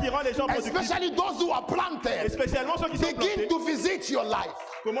 le Dieu qui rend les gens productifs, especially those who are et planted, spécialement ceux qui sont begin plantés, to visit your life.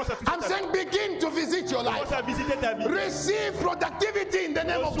 commence à toucher I'm ta vie. saying begin to visit your life. Commence à visiter ta vie. Receive productivity in the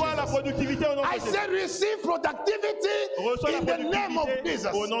name of Reçois la Jesus. productivité au nom I de Jésus. say receive productivity Reçois la in the name of productivité Jesus.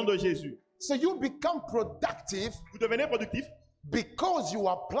 au nom de Jésus. So you become productive Vous devenez productif because you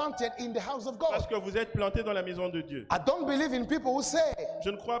are planted in the house of parce God. que vous êtes planté dans la maison de Dieu. I don't believe in people who say, Je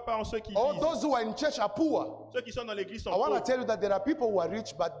ne crois pas en ceux qui oh, disent. those who are in church are poor. Ceux qui sont dans l'église sont I want to pauvres. tell you that there are people who are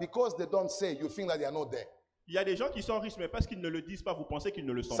rich, but because they don't say, you think that they are not there. Il y a des gens qui sont riches, mais parce qu'ils ne le disent pas, vous pensez qu'ils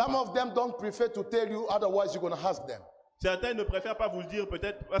ne le sont Some pas. of them don't prefer to tell you, otherwise you're going to ask them. Certains ne préfèrent pas vous le dire,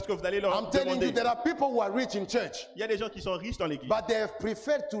 peut-être parce que vous allez leur I'm telling you, demander. there are people who are rich in church, Il y a des gens qui sont riches dans l'église, but they have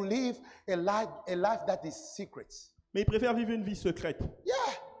preferred to live a life that is secret. mais ils préfèrent vivre une vie secrète. Yeah.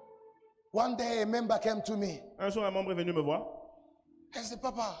 One day a member came to me. Un jour, un membre est venu me voir. I said,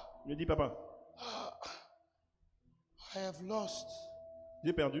 Papa, Il me dit, papa, I have lost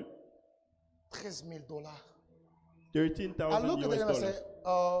j'ai perdu $13,000. 13,000 I looked at US him and said,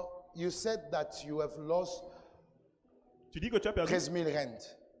 dollars. you said that you have lost Tu dis que tu as perdu 13,000 rand.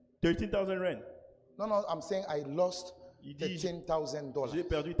 13,000 rand. No, I'm saying I lost Il dit, $13,000. j'ai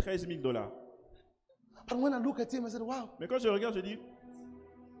perdu $13,000. But when I look at him, I said, wow, Mais quand je regarde, je dis,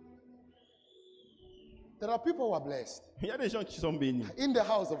 there are people who are blessed il y a des gens qui sont bénis in the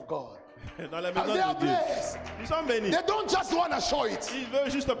house of God. dans la And maison they are de Dieu. blessed. Ils sont bénis. They don't just want to show it. Ils veulent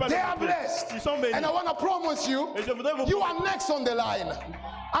juste pas They le are montrer. blessed. Ils sont bénis. And I want to promise you, Et je voudrais vous you are next on the line.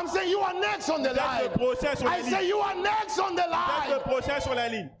 I'm saying you are next on the Vous êtes le line. prochain sur la I ligne. say you are next on the Vous êtes line. le prochain sur la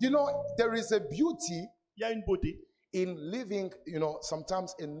ligne. You know, there is a beauty Il y a une beauté in living,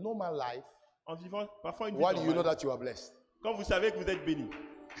 sometimes a normal life en vivant parfois une vie while you know normale. that you are blessed. Quand vous savez que vous êtes béni.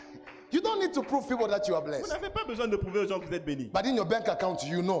 You don't need to prove people that you are Vous blessed. n'avez pas besoin de prouver aux gens que vous êtes béni. But in your bank account,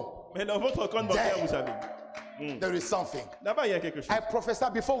 you know Mais dans votre compte bancaire, vous savez. there is something. Là-bas, il y a quelque chose. I prophesy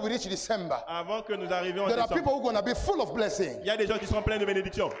before we reach December. Avant que nous arrivions en There are décembre, people who are going to be full of blessing. il y a des gens qui seront pleins de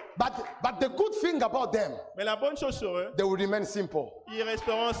bénédictions. But the good thing about them, Mais la bonne chose sur eux, they will remain simple. ils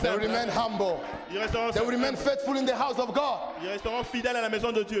resteront They will simples. remain humble. Ils resteront They will remain simples. faithful in the house of God. Ils resteront fidèles à la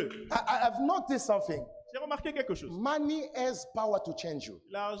maison de Dieu. I've noticed something. J'ai remarqué quelque chose. Money has power to change you.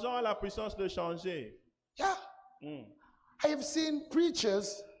 L'argent a la puissance de changer. Yeah. I have seen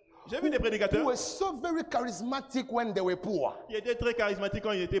preachers J'ai vu des who prédicateurs were so very charismatic when they were poor. qui étaient très charismatiques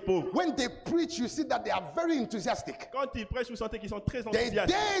quand ils étaient pauvres. When they preach, you see that they are very enthusiastic. Quand ils prêchent, vous sentez qu'ils sont très The enthousiastes.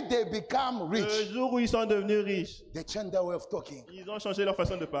 day they become Le rich, jour où ils sont devenus riches, they change their way of talking. ils ont changé leur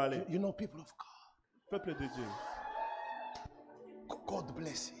façon de parler. You know, people of God, Peuple de Dieu. God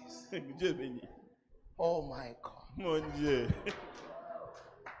blesses. Dieu béni. Oh my God. Mon Dieu.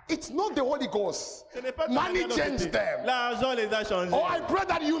 It's not the Holy Ghost. Ce n'est pas Money de changed them. L'argent les a changés. Oh, I pray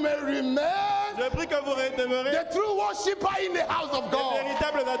that you may remain Je prie que vous demeurez the true worshiper in the house of les God.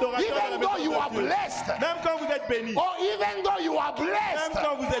 véritables adorateurs dans la Even though you maison are de Dieu. blessed, Même quand vous êtes bénis. or even though you are Même blessed,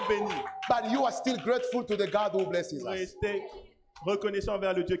 quand vous êtes bénis. but you are still grateful to the God who blesses Vous us. restez reconnaissant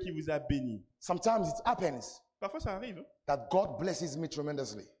envers le Dieu qui vous a béni. Sometimes it happens Parfois ça arrive hein, that God blesses me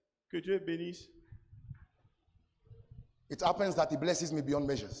tremendously. que Dieu bénisse, It happens that He blesses me beyond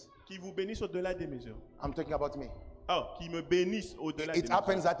measures. qu'il vous bénisse au-delà des mesures. I'm talking about me. Oh, qu'il me bénisse au-delà des It mesures.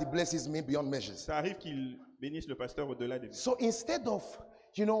 happens that He blesses me beyond measures. Ça arrive qu'il bénisse le pasteur au-delà des mesures. So instead of,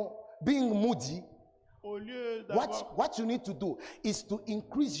 being moody, Au lieu d'avoir, what you need to do is to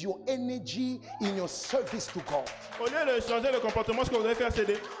increase your energy in your service to God. au lieu de changer le comportement, ce que vous devez faire, c'est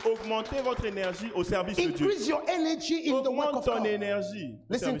d'augmenter votre énergie au service de Dieu. Increase your energy in the work Augmente of ton God. énergie.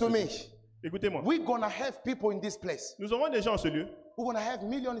 au Listen service to de me. Dieu. Écoutez-moi. We're going to have people in this place Nous aurons des gens en ce lieu who are going to have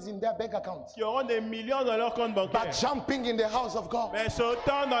millions in their bank accounts, qui auront des millions dans leur compte bancaire, but jumping in the house of God. mais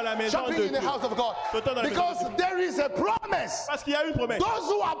sautant dans la maison Jumping de in the Dieu. house of God. Sautant dans la maison Because de Dieu. there is a promise. Parce qu'il y a une promesse. Those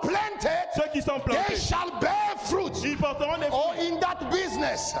who are planted, Ceux qui sont they plantés, shall bear fruit. ils porteront des fruits. Or in that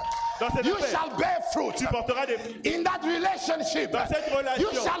business, Dans cette you affaire, shall bear fruit. tu porteras des fruits. In that relationship, Dans cette relation,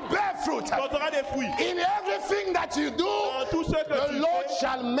 you shall bear fruit. tu porteras des fruits. In everything that you do, Dans tout ce que the tu Lord fais,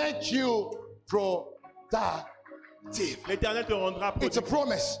 shall make you productive. L'Éternel te rendra It's a productif.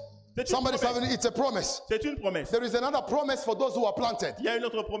 promise. C'est une Somebody's promesse. having it's a promise. C'est une promesse. There is another promise for those who are planted. Il y a une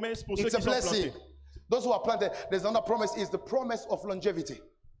autre promesse pour ceux It's a qui sont blessing. plantés. Those who are planted, there's another promise, is the promise of longevity.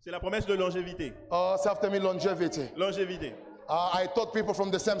 C'est la promesse de longévité. Oh, say after me, longevity. Longévité. I taught people from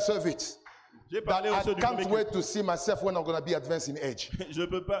the same service J'ai that parlé aux I ceux du can't premier wait to see myself when I'm going to be advanced in age. culte. Je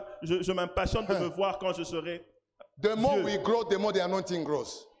peux pas, je m'impatiente de me voir quand je serai. The more Dieu. we grow, the more the anointing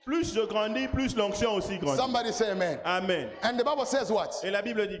grows. Plus je grandis, plus l'onction aussi grandit. Somebody say amen. Amen. And the Bible says what? Et la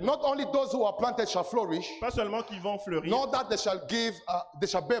Bible dit, Not only those who are planted shall flourish, pas seulement qu'ils vont fleurir, nor that they shall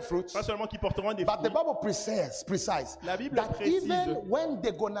bear fruits, pas seulement qu'ils porteront des but the fruits, Bible precise La Bible that précise. even when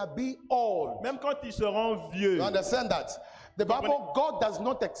they're gonna be old, même quand ils seront vieux. you understand that? The Bible, God does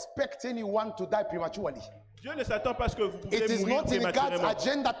not expect anyone to die prematurely. Dieu ne s'attend pas à ce que vous It pouvez is mourir not in God's prématurément.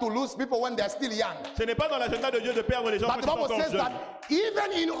 agenda to lose people when they are still young. Ce n'est pas dans l'agenda de Dieu de perdre les gens But quand the ils sont Bible encore says jeunes. that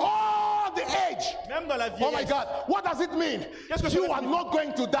even in all the age, Même dans la oh my vieillesse, God, what does it mean? Qu'est-ce que ça You veut are dire? not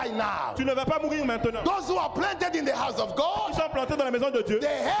going to die now. tu ne vas pas mourir maintenant. Those who are planted in the house of Ils God, sont plantés dans la maison de Dieu.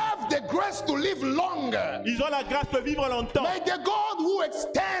 they have the grace to live longer. Ils ont la grâce de vivre longtemps. May the God who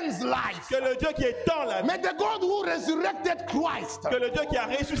extends life, Que le Dieu qui étend la vie, may the God who resurrected Christ, que le Dieu qui a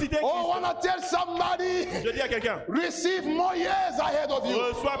ressuscité oh, I Christ, want to tell somebody, je dis à quelqu'un, receive more years ahead of you.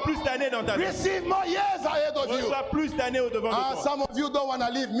 reçois plus d'années dans ta vie. Receive more years ahead of you. Reçois plus d'années au devant de toi. Some of you don't want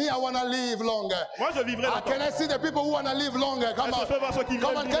to live. Me, I want to live longer. Moi, je vivrai longtemps. Can I see the people who want to live longer? Come Est-ce que on. je peux voir ceux qui Come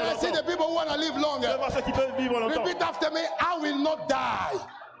veulent on. vivre Can I see the longtemps? people who want to live Je veux longer? voir ceux qui peuvent vivre longtemps. Repeat after me. I will not die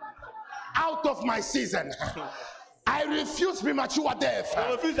out of my season. I refuse premature death.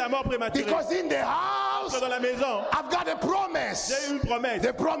 Je refuse la mort prématurée. Because in the Parce house, que dans la maison, I've got a promise. j'ai une promesse.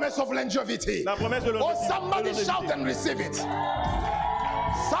 The promise of longevity. La promesse de Oh, longévité. somebody shout and receive it.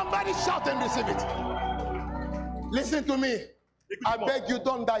 Somebody shout and receive it. Listen to me. I Écoutez-moi. beg you,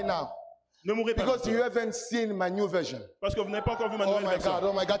 don't die now. Ne mourrez pas. Because you haven't seen my new version. Parce que vous n'avez pas encore vu ma Oh nouvelle my version. God,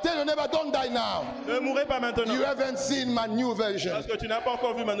 oh my God. Tell your neighbor, don't die now. Ne mourrez pas maintenant. You haven't seen my new version. Parce que tu n'as pas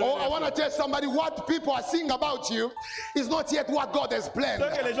encore vu ma nouvelle Oh, I want version. to tell somebody what people are saying about you is not yet what God has planned.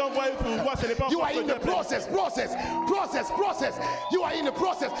 Ce que les gens voient pour voir, ce n'est pas You encore are ce que in Dieu the a planifié. process. You are in the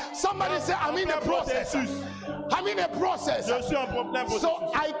process. Somebody say, I'm in a process. I'm in a process. Je suis en plein processus.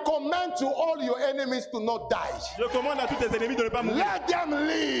 So I command to all your enemies to not die. Je commande à tous tes ennemis de ne pas mourir. Let them Ils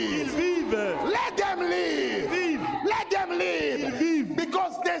live. vivent. Let them live. Vivent. Let them live. Ils vivent.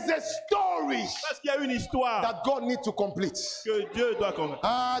 Because there's a story Parce qu'il y a une histoire that God needs to complete. que Dieu doit convaincre.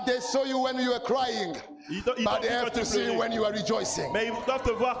 They saw you when you were crying, Ils but t'ont they vu have quand to tu see you pleurais. when you are rejoicing. Mais ils doivent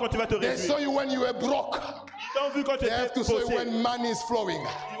te voir quand tu vas te They saw réjouir. you when you were broke. Ils t'ont vu quand tu They have étais to see you faussé. when money is flowing.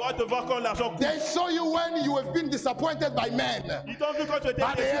 Ils vont te voir quand l'argent coule. They saw you when you have been disappointed by men. Ils t'ont vu quand tu étais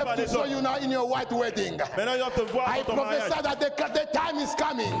But they déçu have par to les show hommes. you now in your white wedding. Maintenant, ils doivent te voir I dans ton mariage. prophesy that the time is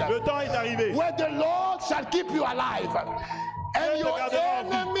coming Le temps est arrivé. where the Lord shall keep you alive. And Dieu te your gardera en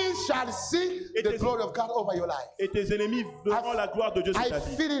vie. enemies shall see Et the tes- glory of God over your life. Et tes ennemis verront la gloire de Dieu sur I ta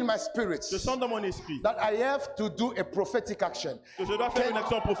vie. feel in my spirit Je sens dans mon esprit that I have to do a prophetic action. que je dois faire une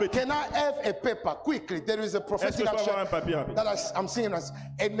action prophétique. Can I have a paper quickly? There is a Est-ce que prophetic je peux action avoir un papier rapide? that I'm seeing as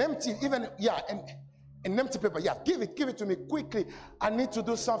an empty, even an empty paper. Yeah, give it to me quickly. I need to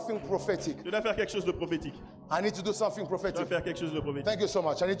do something prophetic. Je dois faire quelque chose de prophétique. I need to do something Je dois prophetic. faire quelque chose de prophétique. Thank you so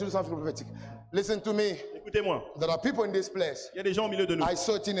much. I need to do something prophetic. Listen to me. Écoutez-moi. There are people in this place. Il y a des gens au milieu de nous. I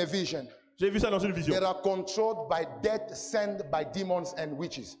saw it in a vision. J'ai vu ça dans une vision. They are controlled by death sent by demons and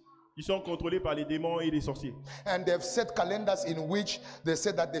witches. Ils sont contrôlés par les démons et les sorciers. And they've set calendars in which they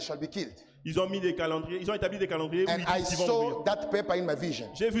said that they shall be killed. Ils ont mis des calendriers. Ils ont établi des calendriers où And ils I disent qu'ils vont saw mourir. that paper in my vision.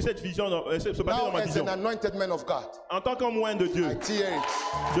 J'ai vu cette vision, ce papier dans Now, ma as vision. an anointed man of God, En tant qu'homme moyen de Dieu, I tear it.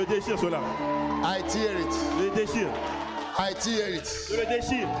 je déchire cela. I tear it. Je le déchire. I tear it. Je le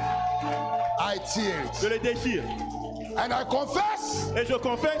déchire. I tear Je it. le déchire. And I confess, Et je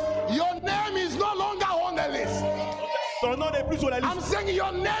confesse, your name is no longer on the list. ton nom n'est plus sur la I'm liste. saying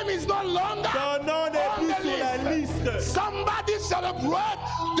your name is no longer Ton nom n'est on plus the sur la list. liste. Somebody celebrate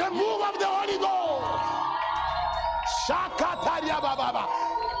the move of the Holy Ghost. Shakataria bababa.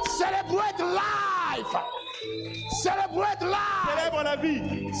 Celebrate life. Celebrate life. Célèbre la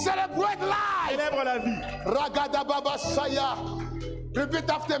vie. Celebrate life. Célèbre la vie. Ragada baba saya. Repeat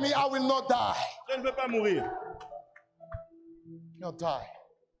after me. I will not die. Je ne veux pas mourir. Not die.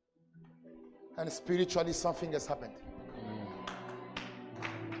 And spiritually, something has happened.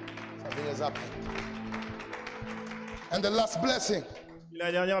 Something has happened. And the last blessing,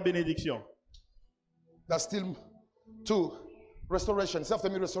 La dernière bénédiction, that's still two. Restoration. Say after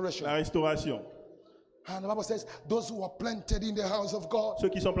me, restoration. la restauration. And the Bible says, those who are planted in the house of God. Ceux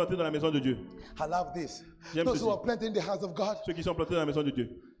qui sont plantés dans la maison de Dieu. I love this. J'aime Those ceci. who are planted in the house of God, Ceux qui sont plantés dans la maison de Dieu.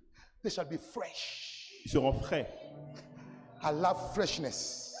 they shall be fresh. Ils seront frais. I love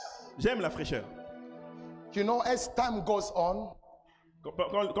freshness. J'aime la fraîcheur. You know, as time goes on,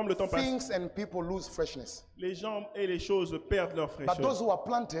 Comme le temps passe, things and people lose freshness. les gens et les choses perdent leur But fraîcheur. those who are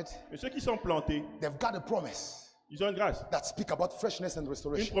planted, Mais ceux qui sont plantés, they've got a promise ils ont une grâce. that speak about freshness and Une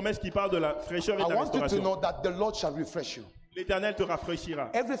restoration. promesse qui parle de la fraîcheur et de I la want you to restauration. know that the Lord shall refresh you. L'Éternel te rafraîchira.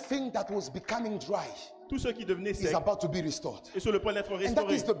 Everything that was becoming dry Tout ce qui devenait is sec about to be restored. est sur le point d'être And that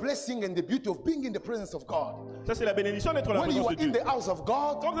restauré. is the blessing and the beauty of being in the presence of God. Ça, c'est la bénédiction d'être dans la When you présence are de in Dieu. the house of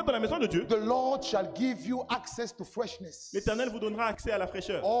God, Quand vous êtes dans la maison de Dieu, the Lord shall give you access to freshness. l'Éternel vous donnera accès à la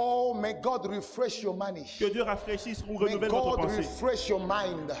fraîcheur. Oh, may God refresh your money. Que Dieu rafraîchisse ou May renouvelle votre God pensée. refresh your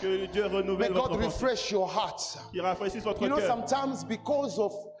mind. Que Dieu May renouvelle God votre pensée. refresh your heart. Qu'il rafraîchisse votre You know, cœur. sometimes because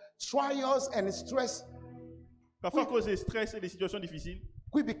of trials and stress, Parfois, à cause des stress et des situations difficiles,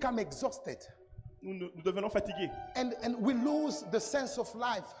 we become exhausted nous devenons fatigués. and we lose the sense of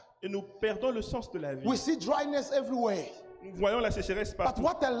life. Et nous perdons le sens de la vie. We see dryness everywhere. Nous voyons la sécheresse But partout.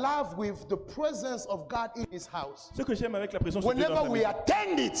 what I love with the presence of God in His house, Ce que j'aime avec la présence de Dieu dans whenever sa we maison,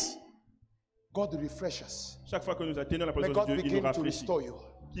 attend it, God refreshes us. chaque fois que nous atteignons la May présence de God Dieu, il nous begin to rafraîchit. restore you.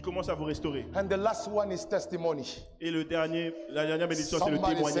 Qui commence à vous restaurer. And the last one is testimony. Et la dernière bénédiction, c'est le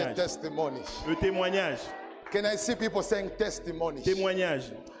Somebody say témoignage. testimony. Le témoignage. Can I see people saying testimony?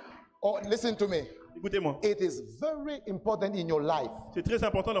 Témoignage. Oh, listen to me. Écoutez-moi. It is very important in your life C'est très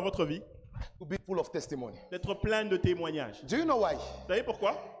important dans votre vie to be full of testimony. d'être plein de témoignages. Do you know why? Vous savez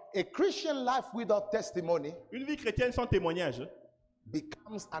pourquoi? A Christian life without testimony Une vie chrétienne sans témoignage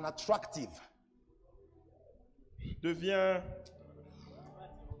becomes unattractive. devient...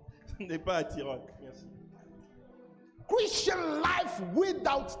 n'est pas attirante. Merci. Christian life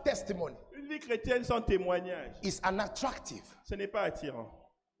without testimony Une vie chrétienne sans témoignage, is unattractive. ce n'est pas attirant.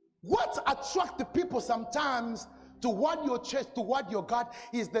 What attracts the people sometimes toward your church, toward your God,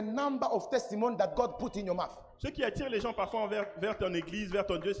 is the number of testimony that God put in your mouth. Ce qui attire les gens parfois vers ton église, vers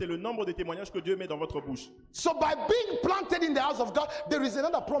ton Dieu, c'est le nombre de témoignages que Dieu met dans votre bouche. So by being planted in the house of God, there is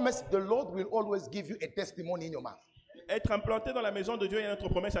another promise. The Lord will always give you a testimony in your mouth. Être implanté dans la maison de Dieu et notre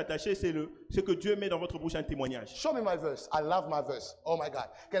promesse attachée, c'est que Dieu met dans votre bouche un témoignage. Show me my verse. I love my verse. Oh my God.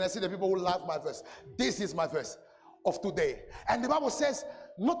 Can I see the people who love my verse? This is my verse of today. And the Bible says,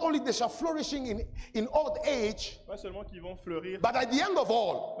 not only they shall flourishing in old age, Pas seulement qu'ils vont fleurir, but at the end of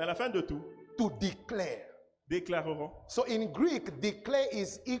all, mais à la fin de tout, to declare. déclareront. So in Greek, declare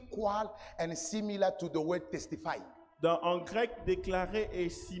is equal and similar to the word testify. En grec, déclarer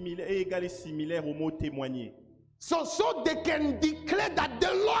est égal et similaire au mot témoigner. So they can declare that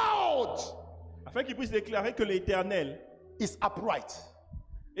the Lord Afin qu'ils puissent déclarer que l'Éternel is upright.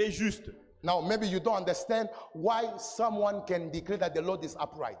 est juste. Now, maybe you don't understand why someone can declare that the Lord is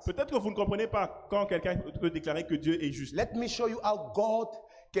upright. Peut-être que vous ne comprenez pas quand quelqu'un peut déclarer que Dieu est juste. Let me show you how God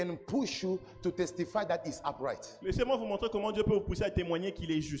can push you to testify that he's upright. Laissez-moi vous montrer comment Dieu peut vous pousser à témoigner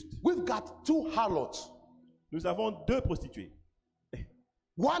qu'il est juste. We've got two harlots. Nous avons deux prostituées.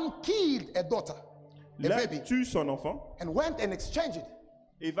 One killed a daughter, a L'un baby, tue son enfant and went and exchanged it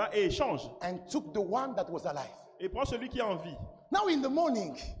et va et échange and took the one that was alive. et prend celui qui est en vie. Now in the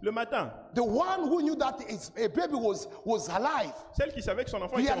morning, Le matin, the one who knew that a baby was alive celle qui savait que son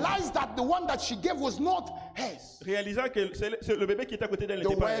enfant était en vie realized that the one that she gave was not hers. réalisa que c'est le bébé qui était à côté d'elle They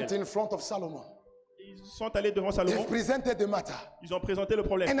n'était pas went elle. in front of Solomon. Ils sont allés devant They Salomon, presented the matter. ils ont présenté le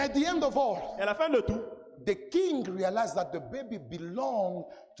problème. And at the end of all, Et à la fin de tout, the king realized that the baby belonged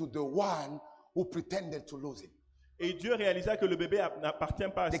to the one who pretended to lose him. et Dieu réalisa que le bébé n'appartient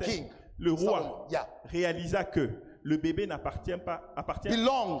pas à The celle. king. Le roi Solomon, yeah. réalisa que le bébé n'appartient pas,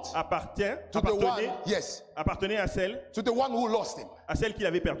 Belonged to the one, yes, appartenait à celle to the one who lost him. qu'il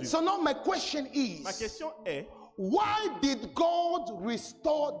avait perdue. So now my question Ma is, question est, why did God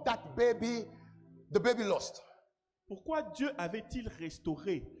restore that baby, the baby lost? pourquoi Dieu avait-il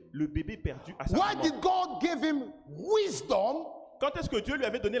restauré le bébé perdu à sa Why maman? did God give him wisdom Quand est-ce que Dieu lui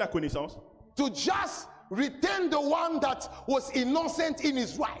avait donné la connaissance to just retain the one that was innocent in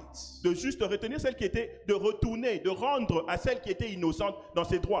his rights? de juste retenir celle qui était, de retourner, de rendre à celle qui était innocente dans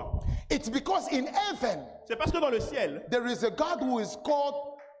ses droits? It's because in heaven, C'est parce que dans le ciel, there is a God who is called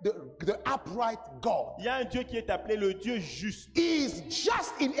the upright God. il y a un Dieu qui est appelé le Dieu juste. He is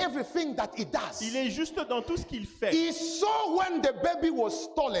just in everything that he does. Il est juste dans tout ce qu'il fait. He saw when the baby was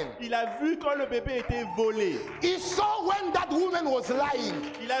stolen. Il a vu quand le bébé était volé. He saw when that woman was lying.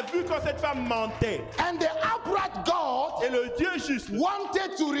 Il a vu quand cette femme mentait. And the upright God Et le Dieu juste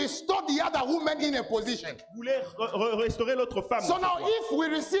wanted to restore the other woman in a position. voulait restaurer l'autre femme. So now if we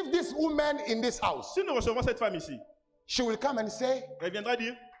receive this woman in this house, Si nous recevons cette femme ici, she will come and say, elle viendra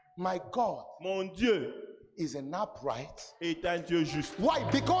dire, my God mon Dieu is an upright. est un Dieu juste. Why?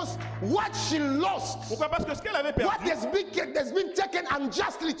 Because what she lost, Pourquoi? Parce que ce qu'elle avait what perdu, has been taken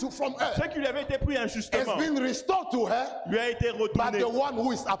unjustly from her, ce qui lui avait été pris has injustement, been restored to her lui a été by retourné the one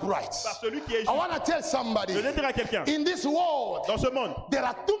who is upright. par celui qui est I juste. want to tell somebody, Je veux dire à quelqu'un, in this world, dans ce monde, there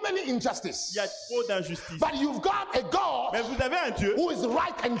are too many injustices. il y a trop d'injustice. But you've got a God Mais vous avez un Dieu who is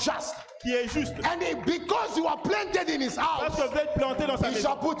right and just. qui est juste. Because you are planted in his Parce house, que vous êtes planté dans sa he maison,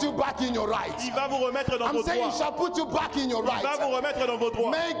 shall put you back in your right. il va vous remettre dans I'm vos saying he droits. shall put you back in your Il va vous right. remettre dans vos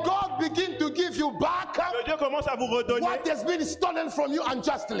droits. May God begin to give you back Que Dieu commence à vous redonner what has been stolen from you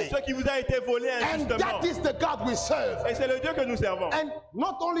unjustly. ce qui vous a été volé And injustement. that is the God we serve. Et c'est le Dieu que nous servons. And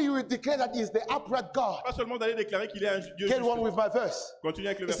not only you will declare that he is the upright God. Pas seulement d'aller déclarer qu'il est un Dieu Get juste. one with my verse. Continuez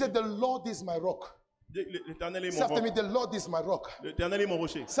avec le He verset. said, the Lord is my rock. L'Éternel est Say mon after me, roc. the Lord is my rock. L'Éternel est mon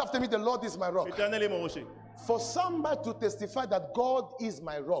rocher. Say after me, the Lord is my rock. L'Éternel est mon rocher. For somebody to testify that God is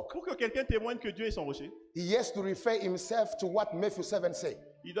my rock, Pour que quelqu'un témoigne que Dieu est son rocher, he has to refer himself to what Matthew 7 say.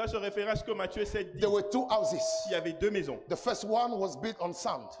 il doit se référer à ce que Matthieu 7 dit. There were two houses. Il y avait deux maisons. The first one was built on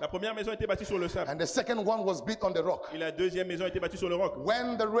sand, La première maison était bâtie sur le sable. and the second one was built on the rock. Et la deuxième maison était bâtie sur le roc.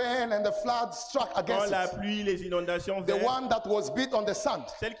 When the rain and the flood struck Quand against la it, pluie, les inondations the vinrent, one that was built on the sand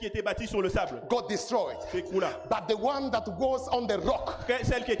celle qui était bâtie sur le sable got destroyed. s'écroula. But the one that was on the rock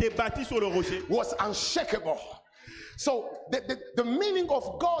Celle qui était bâtie sur le rocher, was unshakable. So the meaning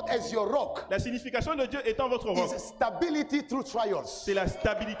of God as your rock la signification de Dieu étant votre roc, is stability through trials, c'est la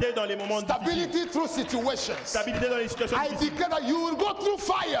stabilité dans les moments difficiles. stability through situations. Stabilité dans les situations I difficiles. declare that you will go through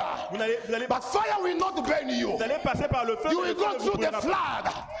fire, Vous allez but fire will not burn you. Vous allez passer par le feu, You mais will le feu go ne vous through the brûlera pas.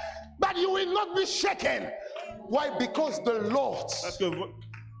 flood, but you will not be shaken. Why? Because the Lord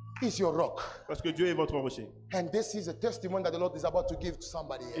is your rock. Parce que Dieu est votre rocher. And this is a testimony that the Lord is about to give to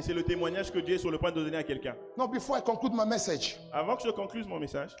somebody Et here. c'est le témoignage que Dieu est sur le point de donner à quelqu'un. Now, before I conclude my message, Avant que je concluse mon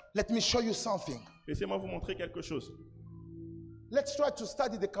message, let me show you something. laissez-moi vous montrer quelque chose. Let's try to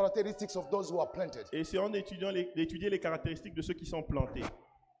study the characteristics of those who are planted. Et c'est en étudiant d'étudier les caractéristiques de ceux qui sont plantés.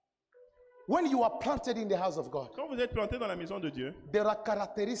 When you are planted in the house of God, Quand vous êtes planté dans la maison de Dieu, there are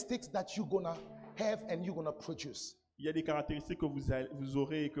characteristics that you're gonna have and you're gonna produce. il y a des caractéristiques que vous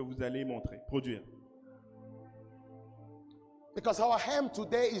aurez et que vous allez montrer, produire. Because our aim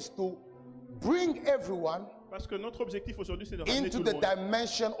today is to bring everyone Parce que notre objectif aujourd'hui, c'est de ramener into tout the le monde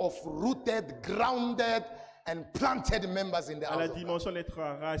dimension of rooted, grounded, and planted members in the à la house of God. dimension d'être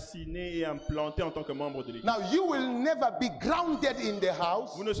raciné et implanté en tant que membre de l'Église. Now, you will never be grounded in the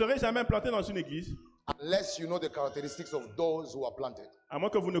house Vous ne serez jamais implanté dans une église, unless you know the characteristics of those who are planted. à moins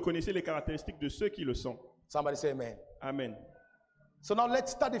que vous ne connaissiez les caractéristiques de ceux qui le sont. Somebody say amen. Amen. So now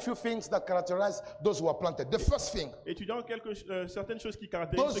let's study a few things that characterize those who are planted. The first thing, Étudions certaines choses qui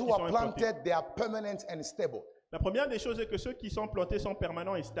caractérisent those ceux who qui sont are implantés. planted, they are permanent and stable La première des choses est que ceux qui sont plantés sont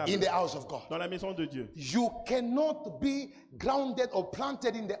permanents et stables in the house of God. dans la maison de Dieu. You cannot be grounded or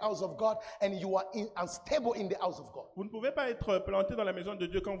planted in the house of God and you are unstable in the house of God. Vous ne pouvez pas être planté dans la maison de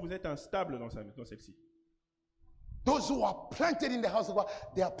Dieu quand vous êtes instable dans celle-ci. Those who are planted in the house of God,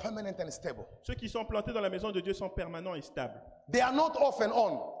 they are permanent and stable. Ceux qui sont plantés dans la maison de Dieu sont permanents et stables. They are not off and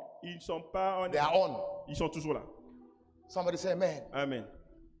on. Ils ne sont pas They are on. ils sont toujours là. Somebody say amen. Amen.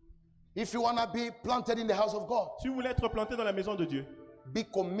 If you want to be planted in the house of God, Si vous voulez être planté dans la maison de Dieu, be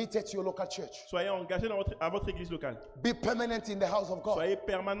committed to your local church. soyez engagé à votre église locale. Be permanent in the house of God. Soyez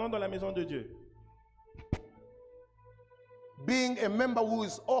permanent dans la maison de Dieu. Being a member who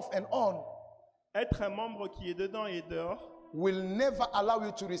is off and on Être un membre qui est dedans et dehors will never allow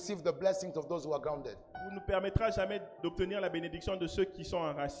you to receive the blessings of those who are grounded. vous ne permettra jamais d'obtenir la bénédiction de ceux qui sont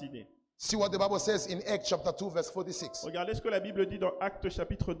enracinés. See what the Bible says in Acts chapter 2 verse 46. Regardez ce que la Bible dit dans Actes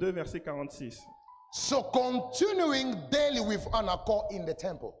chapitre 2 verset 46. So continuing daily with one accord in the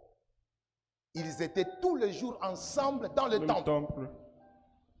temple. Ils étaient tous les jours ensemble dans le Dans le temple. temple.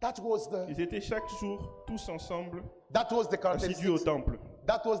 That was the Ils étaient chaque jour tous ensemble characteristic. assidus au temple.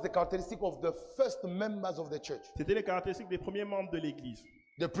 That was the characteristic of the first members of the church, C'était les caractéristiques des premiers membres de l'église.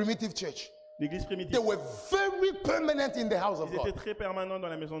 the primitive church. L'église primitive. They were very permanent in the house of Ils étaient God. très permanents dans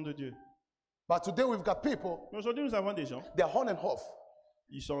la maison de Dieu. But today we've got people, Mais aujourd'hui, nous avons des gens, they're on and off.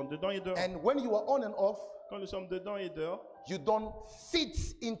 ils sont dedans et dehors. And when you are on and off, Quand nous sommes dedans et dehors, you don't fit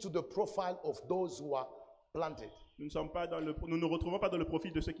into the profile of those who are planted. nous ne nous retrouvons pas dans le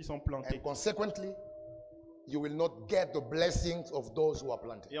profil de ceux qui sont plantés. And consequently, you will not get the blessings of those who are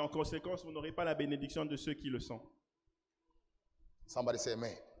planted. Et en conséquence, vous n'aurez pas la bénédiction de ceux qui le sont. Somebody say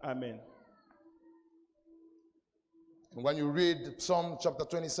amen. Amen. And when you read Psalm chapter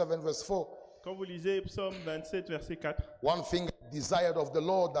 27 verse 4, Quand vous lisez Psaume 27, verset 4, one thing desired of the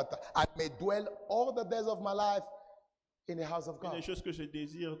Lord that I may dwell all the days of my life in the house of une des God. choses que je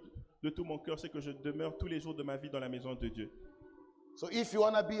désire de tout mon cœur, c'est que je demeure tous les jours de ma vie dans la maison de Dieu. So if you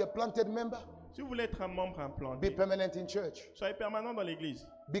want to be a planted member, Si vous voulez être un membre be implanté, permanent in church. soyez permanent dans l'église.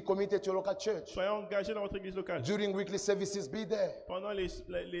 Be committed to your local church. Soyez engagé dans votre église locale. During weekly services, be there. Pendant les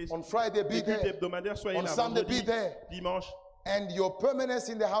On Friday, be cultes there. hebdomadaires, soyez On là. Sunday, Vendredi, be there. dimanche. And your permanence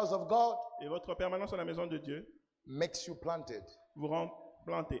in the house of God Et votre permanence dans la maison de Dieu makes you planted. vous rend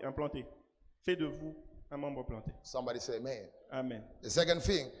planté, implanté. Fait de vous un membre planté. Somebody say amen. Amen. The second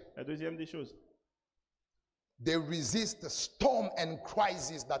thing, La deuxième des choses, they resist the storm and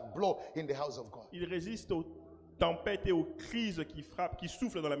crises that blow in the house of God. ils résistent aux tempêtes et aux crises qui frappent, qui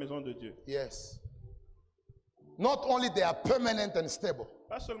soufflent dans la maison de Dieu. Yes. Not only they are permanent and stable,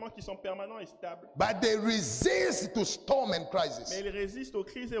 Pas seulement qu'ils sont permanents et stables, but they resist to storm and mais crisis. ils résistent aux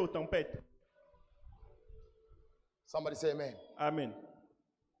crises et aux tempêtes. Somebody say amen. Amen.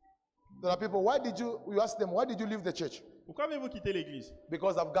 There are people, you ask them, why did you leave the church? Pourquoi avez-vous quitté l'église?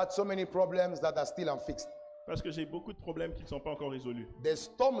 Because I've got so many problems that are still unfixed. Parce que j'ai beaucoup de problèmes qui ne sont pas encore résolus. The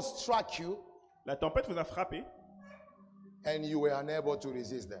storm struck you La tempête vous a frappé and you were unable to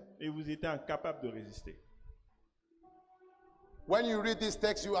resist them. et vous étiez incapable de résister. When you read this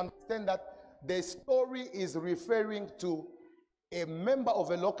text, you understand that the story is referring to a member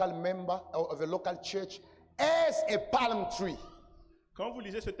of a local church as a palm tree. Quand vous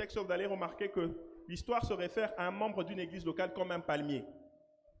lisez ce texte, vous allez remarquer que l'histoire se réfère à un membre d'une église locale comme un palmier.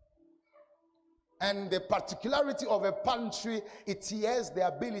 And the particularity of a palm tree, it has the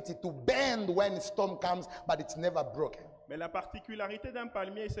ability to bend when a storm comes, but it's never broken. Mais la particularité d'un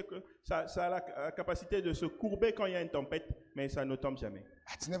palmier, c'est que ça a la capacité de se courber quand il y a une tempête, mais ça ne tombe jamais.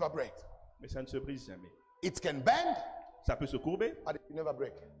 It's never break. Mais ça ne se brise jamais. It can bend, Ça peut se courber, but it will never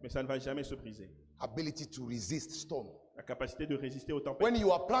break. mais ça ne va jamais se briser. Ability to resist storm. La capacité de résister aux tempêtes. When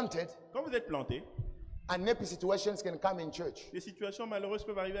you are planted, Quand vous êtes planté, unhappy situations can come in church. des situations malheureuses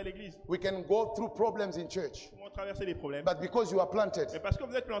peuvent arriver à l'église. We can go through problems in church, Vous vont traverser des problèmes. but because you are planted, Mais parce que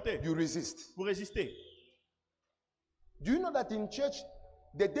vous êtes planté, you resist. vous résistez. Do you know that in church,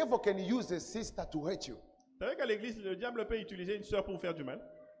 the devil can use a sister to hurt you? Vous savez qu'à l'église, le diable peut utiliser une sœur pour vous faire du mal.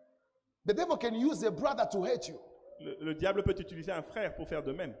 The devil can use a brother to hurt you. Le diable peut utiliser un frère pour faire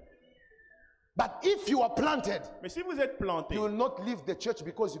de même. But if you are planted, Mais si vous êtes planté, you will not leave the church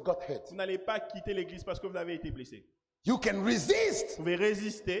because you got hurt. vous n'allez pas quitter l'église parce que vous avez été blessé. You can resist Vous pouvez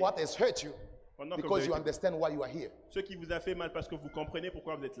résister what has hurt you pendant que vous because avez you été- understand why you are here. ce qui vous a fait mal parce que vous comprenez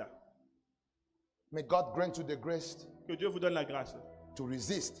pourquoi vous êtes là. May God grant you the grace Que Dieu vous donne la grâce to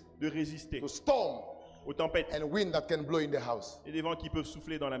resist, de résister to storm aux tempêtes and wind that can blow in the house. et des vents qui peuvent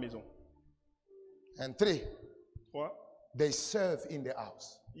souffler dans la maison. And 3, 3. they serve in the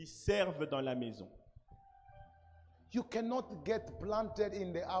house. Ils servent dans la maison. You cannot get planted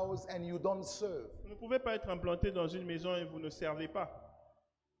in the house and you don't serve. Vous ne pouvez pas être implanté dans une maison et vous ne servez pas.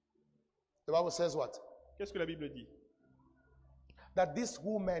 The Bible says what? Qu'est-ce que la Bible dit? That this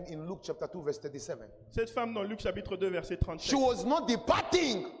woman in Luke chapter 2 verse 37, Cette femme dans Luc chapitre 2 verset she 37, was not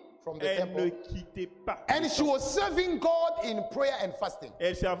departing from the elle ne temple, quittait pas. and she was serving God in prayer and fasting,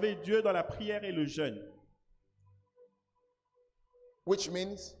 Elle servait Dieu dans la prière et le jeûne. which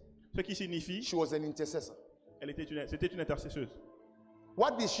means Ce qui signifie, she was an intercessor. c'était une intercesseuse.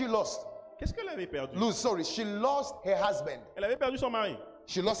 What did she lost? Qu'est-ce qu'elle avait perdu? She lost her husband. Elle avait perdu son mari.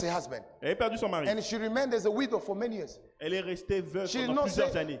 She lost her husband. Elle avait perdu son mari. And she remained as a widow for many years. Elle est restée veuve She did pendant not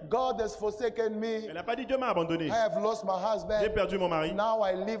plusieurs say, années. God has forsaken me. Elle n'a pas dit Dieu m'a abandonné. I have lost my J'ai husband. perdu mon mari. Now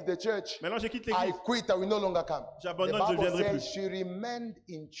I leave the church. Maintenant je quitte I l'église. quit. I will no longer come. The J'abandonne, je ne Bible viendrai says plus. she remained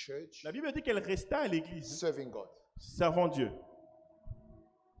in church La Bible dit qu'elle resta à l'église, serving God. servant Dieu.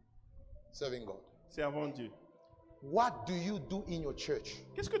 Serving God. Servant Dieu. What do you do in your church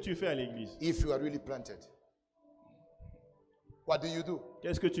Qu'est-ce que tu fais à l'église? if you are really planted? What do you do?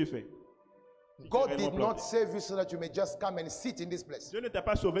 Qu'est-ce que tu fais? Si tu es God réellement did not planté. save you so that you may just come and sit in this place. Dieu ne t'a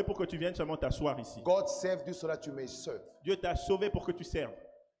pas sauvé pour que tu viennes seulement t'asseoir ici. God saved you so that you may serve. Dieu t'a sauvé pour que tu serves.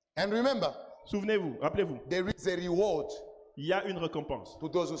 And remember, Souvenez-vous, rappelez-vous, there is a reward il y a une récompense to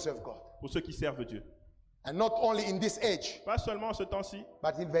those who serve God. pour ceux qui servent Dieu. And not only in this age, Pas seulement en ce temps-ci,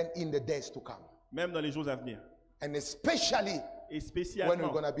 but even in the days to come. même dans les jours à venir. And especially Et when we're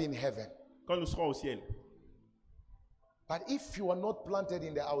spécialement going to be in heaven. quand nous serons au ciel. But if you are not planted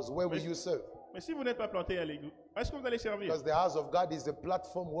in the house, where will you serve? Mais si vous n'êtes pas planté à l'église, est-ce que vous allez servir? Because the house of God is the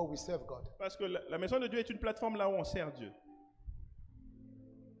platform where we serve God. Parce que la maison de Dieu est une plateforme là où on sert Dieu.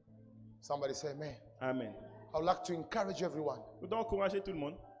 Somebody say amen. Amen. I would like to encourage everyone. Nous devons encourager tout le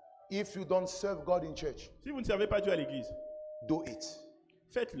monde. If you don't serve God in church, Si vous ne servez pas Dieu à l'église, do it.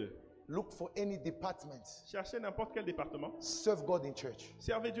 faites-le. Look for any department. Cherchez n'importe quel département. Serve God in church.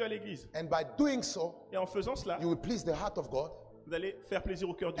 Servez Dieu à l'église. And by doing so, Et en faisant cela, you will please the heart of God. Vous allez faire plaisir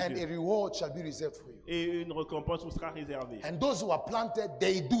au cœur de And a Dieu. reward shall be reserved for you. Et une récompense vous sera réservée. And those who are planted,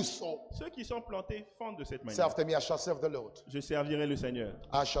 they do so. Ceux qui sont plantés font de cette Say manière. after me, I shall serve the Lord. Je servirai le Seigneur.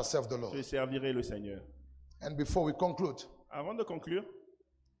 I shall serve the Lord. Je servirai le Seigneur. And before we conclude, Avant de conclure,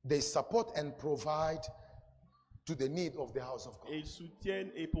 they support and provide to the need of the house of God. ils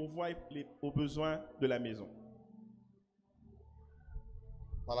soutiennent et pourvoient aux besoins de la maison.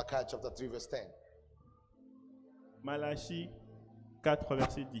 Malachi chapter 3 verse 10. Malachie 4,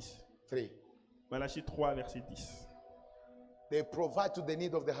 verset 10. 3. Malachie 3, verset 10. They provide to the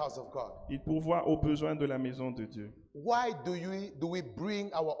need of the house of God. Ils pourvoient aux besoins de la maison de Dieu. Why do we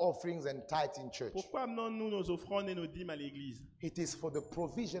bring our offerings and tithes in church? Pourquoi amenons-nous nos offrandes et nos dîmes à l'église? It is for the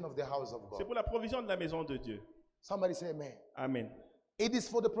provision of the house of C'est God. pour la provision de la maison de Dieu. Somebody say amen. Amen. It is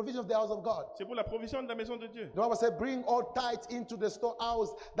for the provision of the house of God. C'est pour la provision de la maison de Dieu. The Bible says, bring all tithes into the storehouse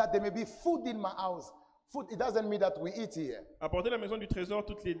that there may be food in my house. Food, it doesn't mean that we eat here. Apportez la maison du trésor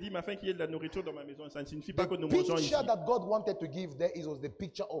toutes les dîmes afin qu'il y ait de la nourriture dans ma maison. Ça ne signifie pas The que nous mangeons ici. picture that God wanted to give there was the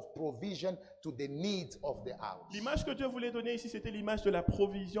picture of provision to the needs of the house. L'image que Dieu voulait donner ici, c'était l'image de la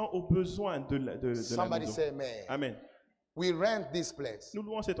provision aux besoins de la Somebody maison. say amen. Amen. We rent this place. Nous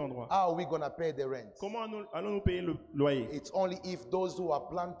louons cet endroit. How are we going to pay the rent? Comment allons-nous payer le loyer? It's only if those who are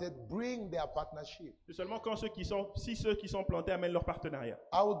planted bring their partnership. C'est seulement quand ceux qui sont plantés amènent leur partenariat.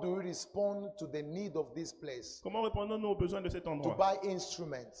 How do we respond to the need of this place? Comment répondons-nous aux besoins de cet To endroit? buy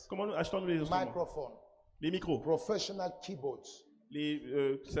instruments, Comment nous achetons-nous les instruments? microphone, Les micros, professional keyboards. les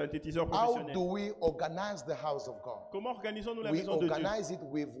synthétiseurs How professionnels. do we organize the house of God? Comment organisons-nous la We maison de Dieu? organize it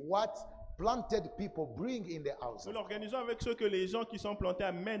with what planted people bring in the house. Nous l'organisons avec ce que les gens qui sont plantés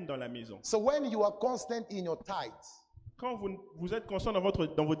amènent dans la maison. So when you are constant in your tithes, Quand vous êtes constant dans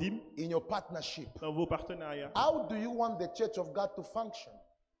vos dîmes, in your partnership, dans vos partenariats, how do you want the church of God to function?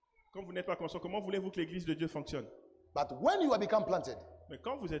 quand vous n'êtes pas constant, comment voulez-vous que l'église de Dieu fonctionne? But when you have become planted, Mais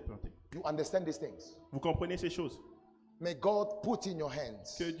quand vous êtes planté, you understand these things. vous comprenez ces choses. May God put in your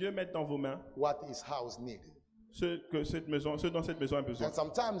hands Que Dieu mette dans vos mains what his house needs. ce dont cette maison a besoin. And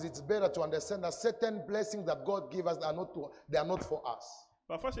sometimes it's better to understand that certain blessings that God gives us they are not for us.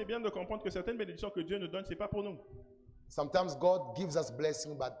 Parfois, c'est bien de comprendre que certaines bénédictions que Dieu nous donne, ce n'est pas pour nous. Sometimes God gives us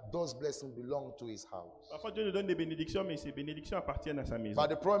blessings, but those blessings belong to his house. Parfois, Dieu nous donne des bénédictions, mais ces bénédictions appartiennent à sa maison. But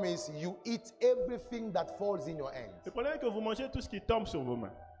the problem is you eat everything that falls in your hands. Le problème est que vous mangez tout ce qui tombe sur vos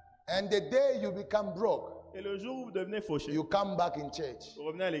mains. And the day you become broke, Et le jour où vous devenez fauché, you come back in church. vous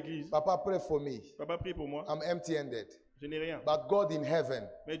revenez à l'église. Papa, pray for me. Papa, prie pour moi. I'm empty-handed. Je n'ai rien. But God in heaven,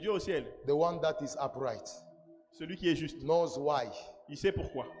 Mais Dieu au ciel, the one that is upright, celui qui est juste, knows why il sait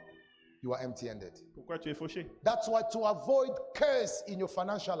pourquoi. you are empty-handed. Pourquoi tu es fauché. That's why to avoid curse in your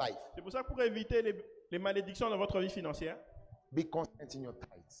financial life, C'est pour ça que pour éviter les malédictions dans votre vie financière, be constant in your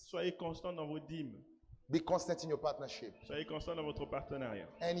tithes. soyez constant dans vos dîmes. Be constant in your partnership. Soyez constant dans votre partenariat.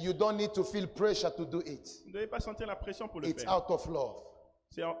 And you don't need to feel pressure to do it. Vous ne devez pas sentir la pression pour le It's faire. out of love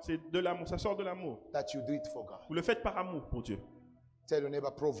C'est de l'amour, ça sort de l'amour. that you do it for God. Vous le faites par amour pour Dieu. Tell your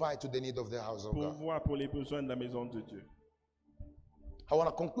neighbor, provide to the need of the house of Pour God. voir pour les besoins de la maison de Dieu. I want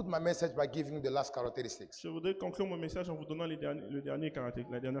to conclude my message by giving you the last characteristics. Je voudrais conclure mon message en vous donnant la dernière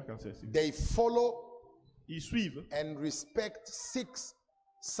caractéristique. They follow Ils suivent and respect 6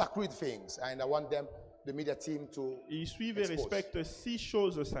 sacred things. And I want the media team to et expose. respectent 6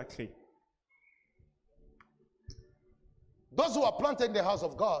 choses sacrées. Those who are planted in the house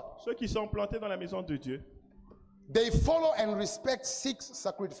of God, Ceux qui sont plantés dans la maison de Dieu, they follow and respect 6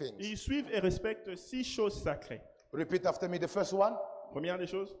 sacred things. ils suivent et respectent 6 choses sacrées. Repeat after me. The first one, Première des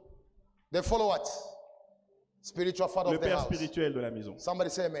choses, they follow what? Spiritual father le of the Père house. spirituel de la maison. Somebody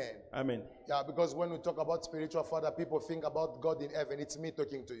say amen. Amen. Yeah, because when we talk about spiritual father, people think about God in heaven. It's me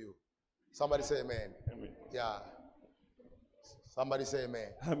talking to you. Somebody say amen. Amen. Yeah. Somebody say amen.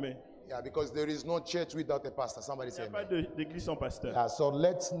 Amen. Yeah, because there is no church without a pastor. Somebody Il n'y say a pas amen. d'église sans pasteur. Yeah, so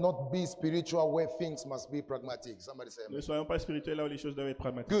let's not be spiritual where things must be pragmatic. Somebody say Ne amen. soyons pas spirituels là où les choses doivent être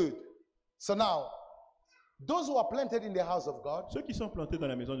pragmatiques. Good. So now, those who are planted in the house of God, Ceux qui sont plantés dans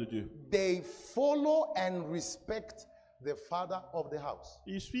la maison de Dieu, they follow and respect the father of the house.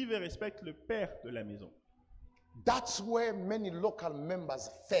 ils suivent et respectent le Père de la maison. That's where many local members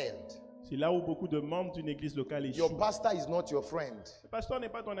failed. C'est là où beaucoup de membres d'une église locale échouent. Your pastor is not your friend, Le pasteur n'est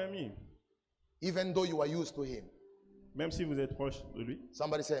pas ton ami, even though you are used to him. même si vous êtes proche de lui.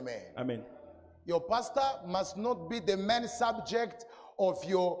 Somebody say amen. Amen. Your pastor must not be the main subject of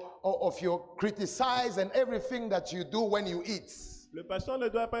your criticize and everything that you do when you eat. Le pasteur ne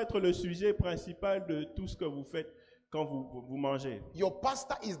doit pas être le sujet principal de tout ce que vous faites quand vous mangez. Your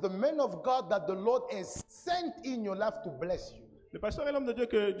pastor is the man of God that the Lord has sent in your life to bless you. Le pasteur est l'homme de Dieu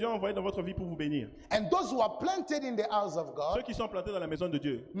que Dieu a envoyé dans votre vie pour vous bénir. And those who are planted in the house of Ceux God qui sont plantés dans la maison de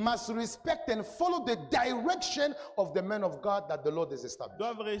Dieu must respect and follow the direction of the man of God that the Lord has established.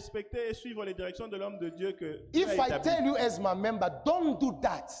 doivent respecter et suivre les directions de l'homme de Dieu que Dieu If a I établi. tell you as my member, don't do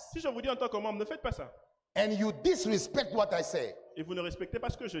that, Si je vous dis en tant que membre, ne faites pas ça. and you disrespect what I say, Et vous ne respectez pas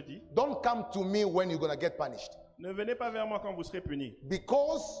ce que je dis, don't come to me when you're going to get punished. ne venez pas vers moi quand vous serez punis.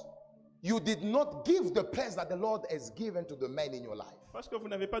 Because you did not give the place that the Lord has given to the man in your life. Parce que vous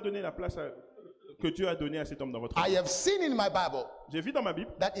n'avez pas donné la place que Dieu a donnée à cet homme dans votre I vie. have seen in my Bible J'ai vu dans ma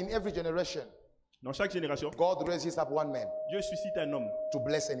Bible, that in every generation, dans chaque génération, God raises up one man Dieu suscite un homme to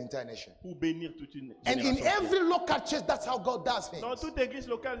bless an entire nation. pour bénir toute une And in génération. every local church, that's how God does Dans things. toute église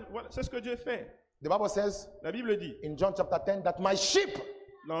locale, voilà, c'est ce que Dieu fait. The Bible says La Bible dit, in John chapter 10 that my sheep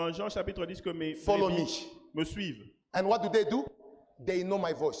dans Jean chapitre 10, que mes follow brebis me suivent. And what do? They know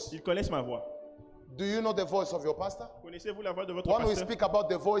my voice. Ils connaissent ma voix. Do you know the voice of your pastor? Connaissez-vous la voix de votre When we pasteur? speak about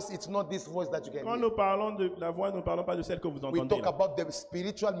the voice, it's not this voice that you can Quand hear. nous parlons de la voix, nous ne parlons pas de celle que vous We entendez. talk about the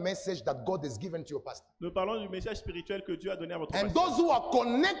spiritual message that God has given to your pastor. Nous parlons du message spirituel que Dieu a donné à votre And pasteur. those who are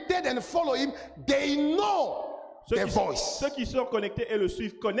connected and follow him, they know the voice. Ceux qui sont connectés et le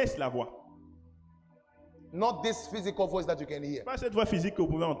suivent connaissent la voix. Not this physical voice that you can hear. Pas cette voix physique que vous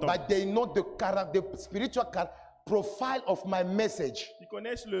pouvez entendre. But they know the spiritual profile of my message. Ils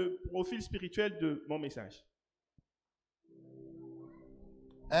connaissent le profil spirituel de mon message.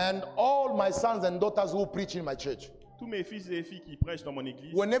 And all my sons and daughters who preach in my church. Tous mes fils et filles qui prêchent dans mon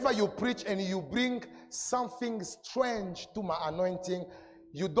église, Whenever you preach and you bring something strange to my anointing,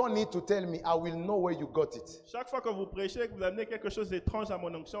 you don't need to tell me. I will know where you got it. chaque fois que vous prêchez, que vous amenez quelque chose d'étrange à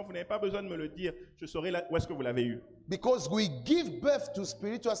mon onction, vous n'avez pas besoin de me le dire. Je saurai où est-ce que vous l'avez eu. Because we give birth to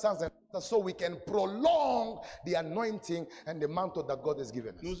spiritual sons and daughters so we can prolong the anointing and the mantle that God has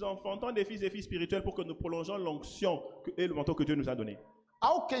given us. Nous enfantons des fils et filles spirituels pour que nous prolongeons l'onction et le manteau que Dieu nous a donné.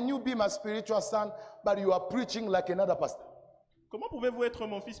 How can you be my spiritual son, but you are preaching like another pastor? Comment pouvez-vous être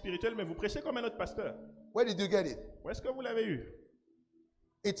mon fils spirituel, mais vous prêchez comme un autre pasteur? Where did you get it? Où est-ce que vous l'avez eu?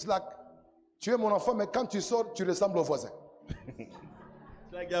 It's like, tu es mon enfant, mais quand tu sors, tu ressembles au voisin. It's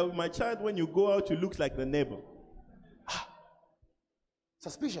like, my child, when you go out, you look like the neighbor.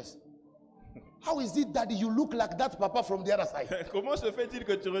 Suspicious. How is it that you look like that papa from the other side? Comment se fait-il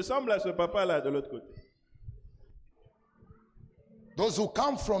que tu ressembles à ce papa-là de l'autre côté? Those who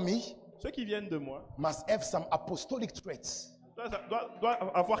come from me Ceux qui viennent de moi must have some apostolic traits.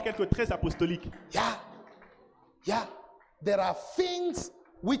 doivent avoir quelques traits apostoliques. Yeah. There are things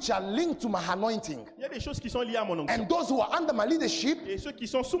which are linked to my anointing. Il y a des choses qui sont liées à mon onction. And those who are under my leadership, Et ceux qui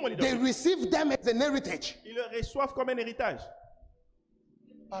sont sous mon they leadership, receive them as an heritage. ils le reçoivent comme un héritage.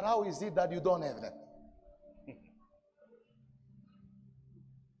 But how is it that you don't have that?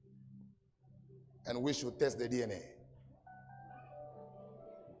 And we should test the DNA.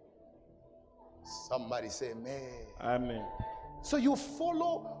 Somebody say, man. Amen. So you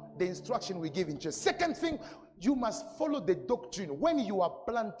follow the instruction we give in church. Second thing, you must follow the doctrine. When you are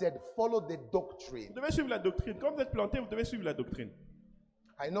planted, follow the doctrine. Vous devez suivre la doctrine. Quand vous êtes planté, vous devez suivre la doctrine.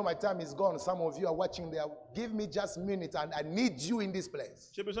 I know my time is gone. Some of you are watching there. Give me just a minute and I need you in this place.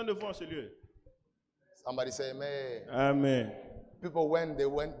 J'ai besoin de vous en ce lieu. Somebody say, amen. Amen. People, when they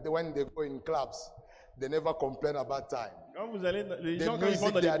go in clubs, they never complain about time. Quand vous allez, les The gens, quand ils vont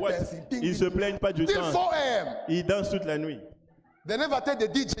music, dans they les are boîtes, dancing. ils se plaignent pas du Till temps. 4 a.m. Ils dansent toute la nuit. They never tell the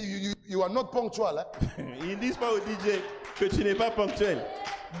DJ, you are not punctual. Eh? Ils disent pas au DJ que tu n'es pas ponctuel.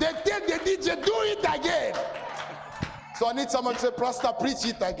 They tell the DJ, do it again. So I need someone to say, Pastor, preach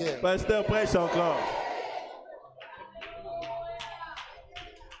it again. Pasteur, prêche encore.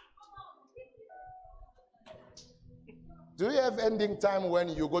 Do you have ending time when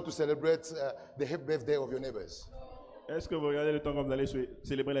you go to celebrate the happy birthday of your neighbors? Est-ce que vous regardez le temps quand vous allez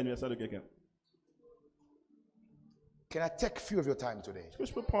célébrer l'anniversaire de quelqu'un? Can I take few of your time today? Est-ce que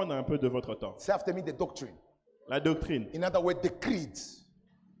je peux prendre un peu de votre temps? Say after me the doctrine. La doctrine. In other words, the creed.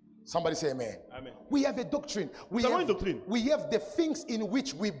 Somebody say amen. Amen. We have a doctrine. We Nous avons une doctrine. we have the things in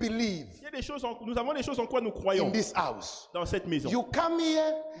which we believe Il y a des choses nous avons des choses en quoi nous croyons in this house. dans cette maison. You come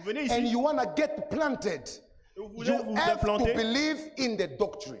here Vous venez ici. and you want to get planted. Vous voulez You vous have to implanter. believe in the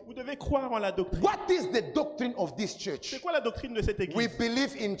doctrine. Vous devez croire en la doctrine. What is the doctrine of this church? C'est quoi la doctrine de cette We église?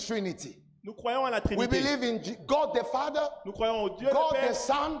 believe in Trinity. Nous croyons à la We Trinité. believe in God the Father, Nous croyons au Dieu God le the Père,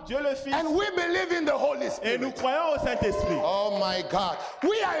 Son, Dieu le Fils, and we believe in the Holy et nous Spirit. croyons au Saint-Esprit. Oh my God.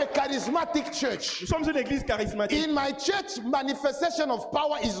 We are a charismatic church. Nous sommes une église charismatique. In my church, manifestation of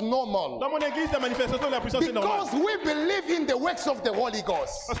power is normal. Dans mon église, la manifestation de la puissance est normale. Because we believe in the works of the Holy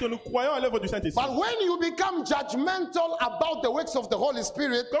Ghost. Parce que nous croyons à l'œuvre du Saint-Esprit. But when you become judgmental about the works of the Holy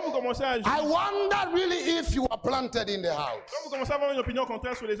Spirit, Quand vous commencez à I wonder really if you are planted in the house. Quand vous commencez à avoir une opinion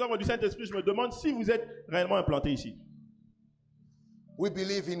contraire sur les œuvres du Saint-Esprit, je me demande si vous êtes réellement implanté ici. We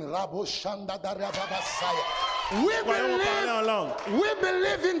believe in Rabo Shanda Darababasaya. We Croyons parler en langue.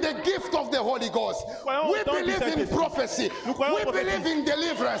 believe in the gift of the Holy Ghost. croyons We au don du believe in Saint-Esprit. prophecy. Nous croyons We en prophétie. believe in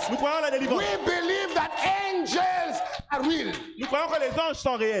deliverance. Nous croyons à la délivrance. We believe that angels are real. Nous croyons que les anges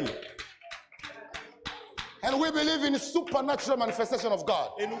sont réels. And we believe in supernatural manifestation of God.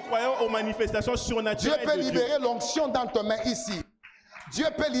 Et nous croyons aux manifestations Dieu surnaturelles peut de Dieu. libérer l'onction dans ta main ici. Dieu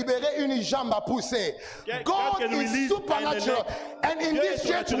peut libérer une jambe à pousser. God can is release supernatural. And in Dieu this est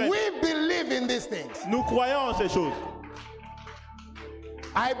church, surnaturel. we believe in these things. Nous croyons en ces choses.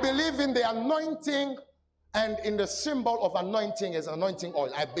 I believe in the anointing and in the symbol of anointing is anointing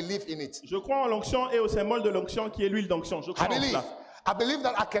oil. I believe in it. Je crois en l'onction et au symbole de l'onction qui est l'huile d'onction. Je crois en cela. I believe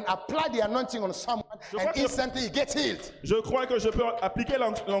that I can apply the anointing on someone and crois que- instantly he gets healed. Je crois que je peux appliquer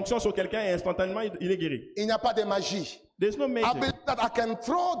l'onction sur quelqu'un et instantanément il est guéri. Il n'y a pas de magie. There's no I magic. believe that I can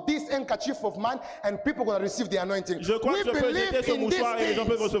throw this handkerchief of mine and people are going to receive the anointing. Je crois We que je peux believe jeter ce in these mouchoir et les gens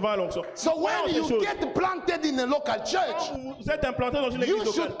peuvent things. recevoir l'onction. So Croyons en when ces you choses. get planted in a local church, Quand vous êtes implanté dans une you église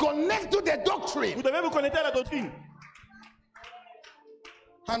locale, should connect to the doctrine vous devez vous connecter à la doctrine.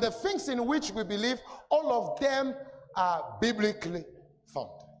 and the things in which we believe, all of them are biblically found.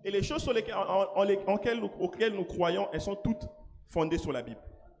 Et les choses sur lesquelles, auxquelles nous croyons, elles sont toutes fondées sur la Bible.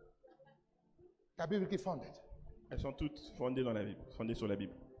 They are biblically founded. Elles sont toutes fondées dans la Bible, fondées sur la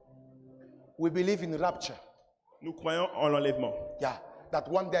Bible. We believe in rapture. Nous croyons en l'enlèvement. Yeah, that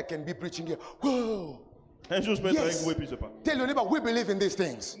one day I can be preaching here. Whoa. Un jour, je peux être avec Yes. vous et puis je sais pas. Tell your neighbor, we believe in these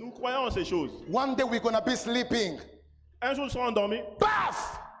things. Nous croyons en ces choses. One day we're going to be sleeping. Un jour, nous serons endormis.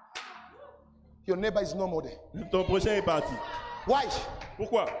 Paf! Your neighbor is no more there. Ton prochain est parti. Why?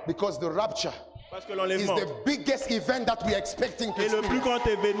 Pourquoi? Because the rapture Parce que is l'enlèvement the biggest event that we're expecting to est le plus experience. grand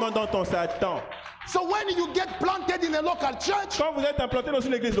événement dont on s'attend. So when you get planted in a local church, Quand vous êtes implanté dans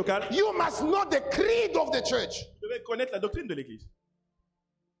une église locale, you must know the creed of the church. vous devez connaître la doctrine de l'église.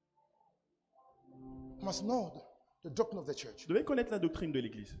 You must know the doctrine of the church. Vous devez connaître la doctrine de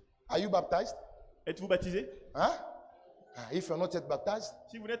l'église. Are you baptized? Êtes-vous baptisé? Huh? If you're not yet baptized,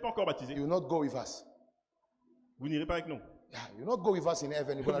 Si vous n'êtes pas encore baptisé, you will not go with us. vous n'irez pas avec nous. Yeah, you will not go with us in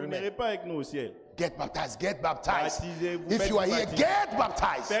heaven. You're Vous going to remain. n'irez pas avec nous au ciel. Get baptized. Get baptized. Baptisez-vous. If you are here, Faites-vous get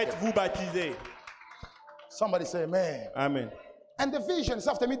baptized. Faites-vous baptiser. Somebody say amen. Amen. And the vision, it's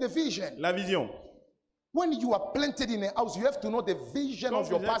after me the vision. La vision. When you are planted in a house, you have to know the vision Quand of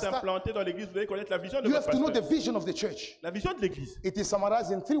your vous êtes pastor. implanté dans l'église, vous devez connaître la vision de You votre have to know the pasteur. vision of the church. La vision de l'église, It is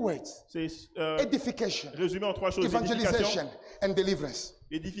summarized in 3 words. c'est Edification, résumé en 3 choses. evangelization, and deliverance.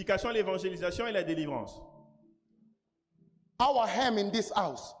 L'édification, l'évangélisation et la délivrance. Our aim in this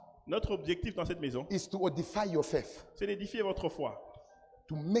house Notre objectif dans cette maison, is to edify your faith, c'est d'édifier votre foi,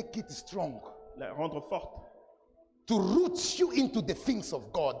 to make it strong, la rendre forte, to root you into the things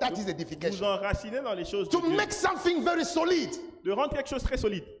of God. That is vous edification. enraciner dans les choses de To Dieu, make something very solid. de rendre quelque chose très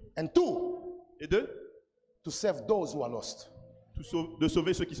solide. And 2, Et 2, to save those who are lost. de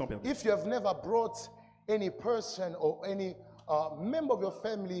sauver ceux qui sont perdus. If you have never brought any person or any member of your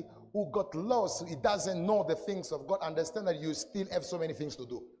family who got lost, he doesn't know the things of God, understand that you still have so many things to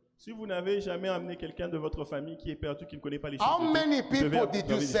do. Si vous n'avez jamais amené quelqu'un de votre famille qui est perdu, qui ne connaît pas les choses How de Dieu, many vous devez people did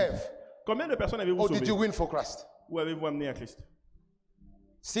you avoir des save? choses. Combien de personnes avez-vous Or did sauvé? you win for Christ? Ou avez-vous amené à Christ?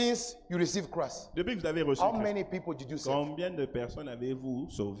 Since you received Christ, Depuis que vous avez reçu how Christ, many people did you save? combien de personnes avez-vous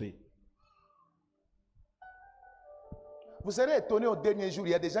sauvé? Vous serez étonné au dernier jour,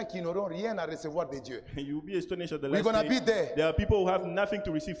 il y a des gens qui n'auront rien à recevoir de Dieu. You'll be astonished at the We're last gonna day. be there. There are people who have nothing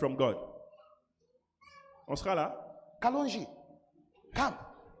to receive from God. On sera là. Kalonji, come,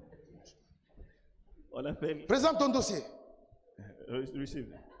 On appelle. présente ton dossier.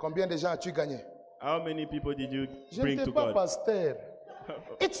 Receive. Combien de gens as-tu gagné? How many people did you Je ne bring t'ai to pas God? pasteur.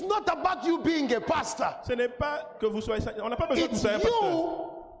 It's not about you being a pastor. Ce n'est pas que vous soyez. On n'a pas besoin que vous It's soyez un pasteur. you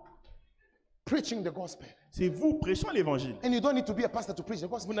preaching the gospel. C'est vous prêchant l'évangile. And you don't need to be a pastor to preach the Vous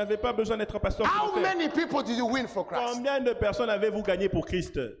gospel. n'avez pas besoin d'être pasteur pour How le faire. many people did you win for Christ? Combien de personnes avez-vous gagné pour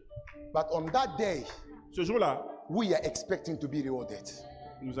Christ? But on that day, Ce jour-là, we are expecting to be rewarded.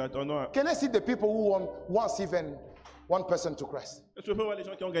 nous attendons. Can I see the people who won once even one person to Christ? Est-ce que vous pouvez voir les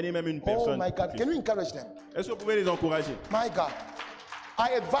gens qui ont gagné même une Oh personne? my pour God, Christ? can you encourage them? Est-ce que vous pouvez les encourager? My God.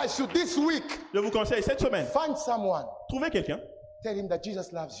 I advise you this week, Je vous conseille cette semaine, find someone. trouvez quelqu'un, Tell him that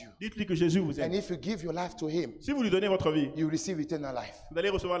Jesus loves you. dites-lui que Jésus vous And aime. if you give your life to him, Si vous lui donnez votre vie, you receive eternal life. vous allez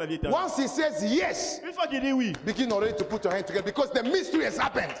recevoir la vie éternelle. Once he says yes, Une fois qu'il dit oui, begin already to put your hand together because the mystery has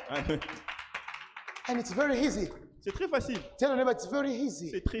happened. Amen. And it's very easy. C'est très facile. Tell your neighbor it's very easy.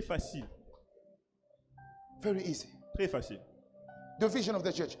 C'est très facile. Very easy. Très facile. The vision of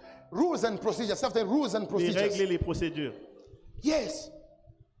the church. Rules and procedures. Certain rules and Les procedures. règles et les procédures. Yes.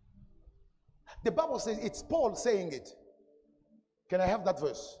 The Bible says, it's Paul saying it. Can I have that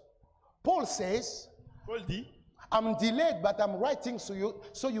verse? Paul says, Paul dit, I'm delayed, but I'm writing so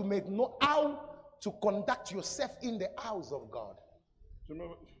you may know how to conduct yourself in the house of God.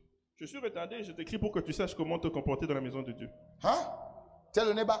 je suis retardé, je t'écris pour que tu saches comment te comporter dans la maison de Dieu. Huh? Tell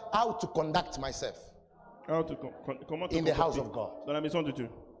your neighbor how to conduct myself Comment te in the house comporter of God. dans la maison de Dieu.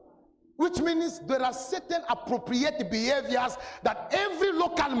 Which means there are certain appropriate behaviors that every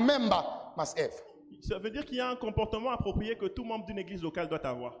local member must have. Ça veut dire qu'il y a un comportement approprié que tout membre d'une église locale doit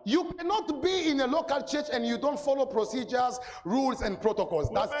avoir. You cannot be in a local church and you don't follow procedures, rules, and protocols.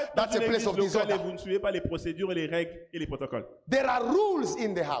 Vous pouvez être That's dans a une place église of locale et disorder. vous ne suivez pas les procédures, les règles et les protocoles. There are rules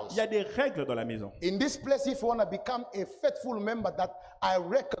in the house. Il y a des règles dans la maison. In this place, if you want to become a faithful member that I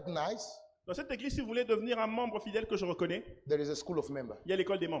recognize, Dans cette église, si vous voulez devenir un membre fidèle que je reconnais, there is a school of members il y a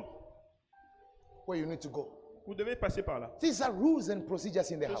l'école des membres. where you need to go. Vous devez passer par là. These are rules and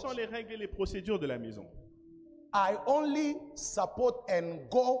procedures in the Ce sont house. les règles et les procédures de la maison. I only support and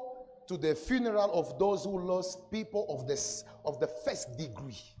go to the funeral of those who lost people of the first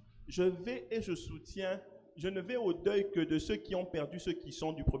degree. Je vais et je soutiens, je ne vais au deuil que de ceux qui ont perdu ceux qui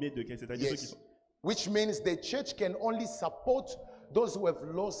sont du premier degré, c'est-à-dire ceux qui Yes. sont... Which means the church can only support those who have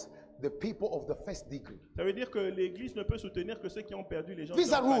lost the people of the first degree. Ça veut dire que l'église ne peut soutenir que ceux qui ont perdu les gens These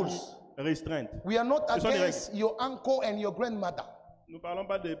de are leur rules. famille restreinte. We are not Ce sont les against your uncle and your grandmother. Nous ne parlons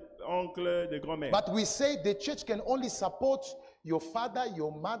pas d'oncle, de grand-mère. But we say the church can only support your father,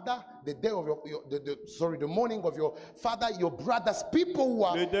 your mother, the day of the morning of your father, your brothers, people who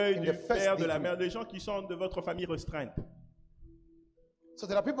are Le deuil in du the first père, de la degree. mère, des gens qui sont de votre famille restreinte. So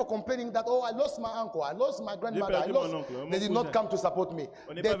there are people complaining that, oh, I lost my uncle, I lost my grandmother, I perdu lost. mon oncle, mon They did cousin. not come to support me.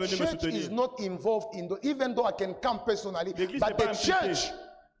 On n'est pas The venu me church soutenir. is not involved in even though I can come personally, L'église but n'est pas the impliquée. church.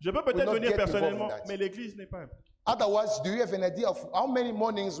 Je peux will peut-être not venir get involved personnellement, in that. mais l'église n'est pas impliquée. Otherwise, do you have an idea of how many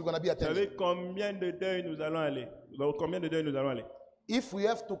mornings we're going to be Vous attending? savez combien de deuils nous allons aller? Dans combien de deuils nous allons aller? If we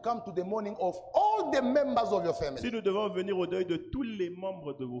have to come to the morning of all the members of your family, Si nous devons venir au deuil de tous les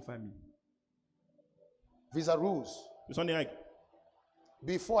membres de vos familles, these are rules. ce sont des règles.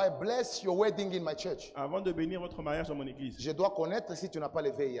 Before I bless your wedding in my church, Avant de bénir votre mariage dans mon église, je dois connaître si tu n'as pas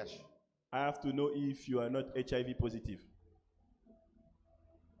le VIH. I have to know if you are not HIV positive.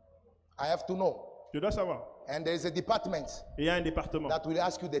 I have to know. Je dois savoir. And there is a department Et il y a un département that will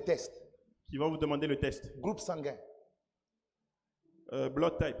ask you the test. qui va vous demander le test. Groupe sanguin.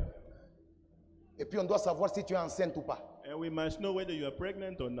 Blood type. Et puis on doit savoir si tu es enceinte ou pas. And we must know whether you are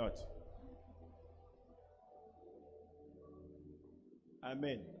pregnant or not.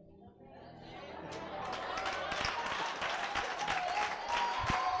 Amen.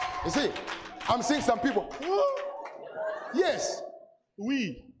 You see, I'm seeing some people. Yes,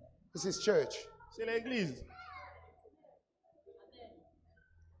 Oui, this is church. c'est l'église.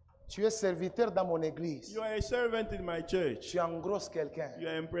 Tu es serviteur dans mon église. You are a servant in my church. Tu engrosses quelqu'un. You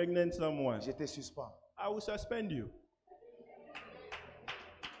are impregnant someone. Je te suspends. I will suspend you.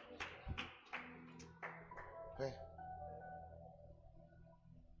 Ouais.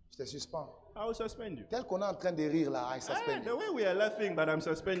 Je te suspends. I will suspend you. Tel qu'on est en train de rire là, I Ah, suspend the you. way we are laughing, but I'm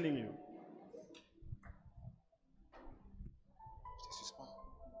suspending you. Je te suspends.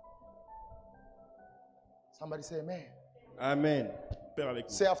 Somebody say amen. Amen. Père avec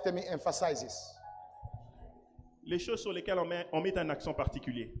nous. Say after me, emphasizes. Les choses sur lesquelles on met un accent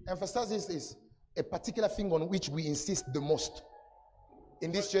particulier. Emphasizes is a particular thing on which we insist the most.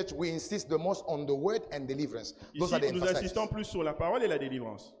 In this church, we insist the most on the word and deliverance. Those are the Ici, nous emphasizes. insistons plus sur la parole et la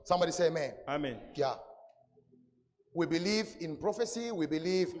délivrance. Somebody say amen. Amen. Yeah. We believe in prophecy. We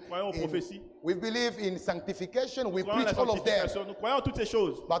believe Nous croyons aux prophéties. we believe in sanctification. We Nous croyons à preach la all of them. sanctification. Nous croyons à toutes ces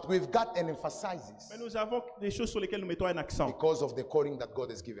choses. But we've got an emphasizes Mais nous avons des choses sur lesquelles nous mettons un accent because of the calling that God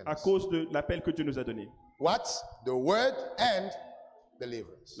has given à us. cause de l'appel que Dieu nous a donné. What? The word and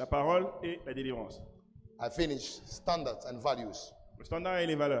deliverance. La parole et la délivrance. I finish standards and values. Le standard et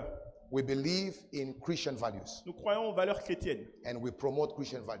les valeurs. We believe in Christian values Nous croyons aux valeurs chrétiennes and we promote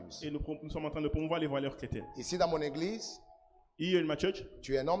Christian values. et nous sommes en train de promouvoir les valeurs chrétiennes. Ici dans mon église, Here in my church,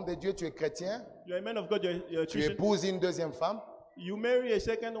 tu es un homme de Dieu, tu es chrétien, you are a man of God, you're a tu Christian. épouses une deuxième femme, You marry a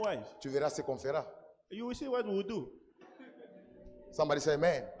second wife. tu verras ce qu'on fera. You will see what we will do. Somebody say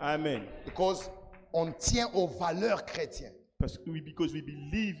amen. Amen. Because on tient aux valeurs chrétiennes. Because we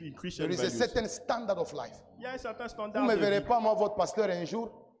believe in Christian There is a values. certain standard of life. Il y a un certain Vous standard ne me de verrez vie. pas, moi, votre pasteur, un jour,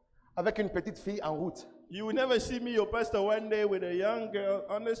 avec une petite fille en route. You will never see me, your pastor, one day with a young girl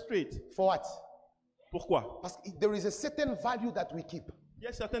on the street. For what? Pourquoi? Parce que there is a certain value that we keep. Il y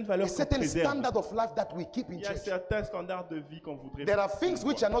a certaines A valeurs qu'on certain préserve. standard of life that we keep in Il y a church. certains standards de vie qu'on voudrait There are things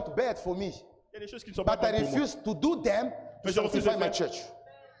which are not bad for me, Il y a des choses qui ne sont pas but I bonnes pour moi. refuse to do them to Mais je refuse de sanctify my faire. church.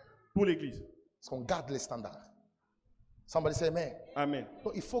 Pour l'Église. Parce qu'on garde les standards. Somebody say amen. Amen.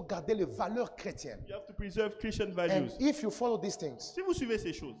 Donc, il faut garder les valeurs chrétiennes. You have to preserve Christian And values. if you follow these things, Si vous suivez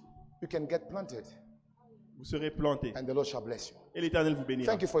ces choses, you can get planted vous serez plantés. and the Lord shall bless you. Et l'Éternel vous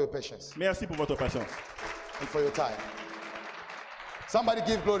bénira. Thank you for your patience Merci pour votre patience. and for your time. Somebody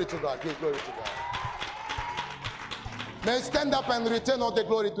give glory to God. Give glory to God. May you stand up and return all the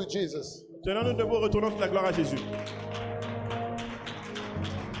glory to Jesus. Tenons nous debout, retournons toute la gloire à Jésus.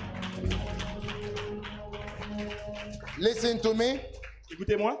 Listen to me.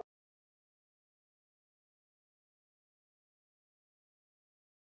 Écoutez-moi.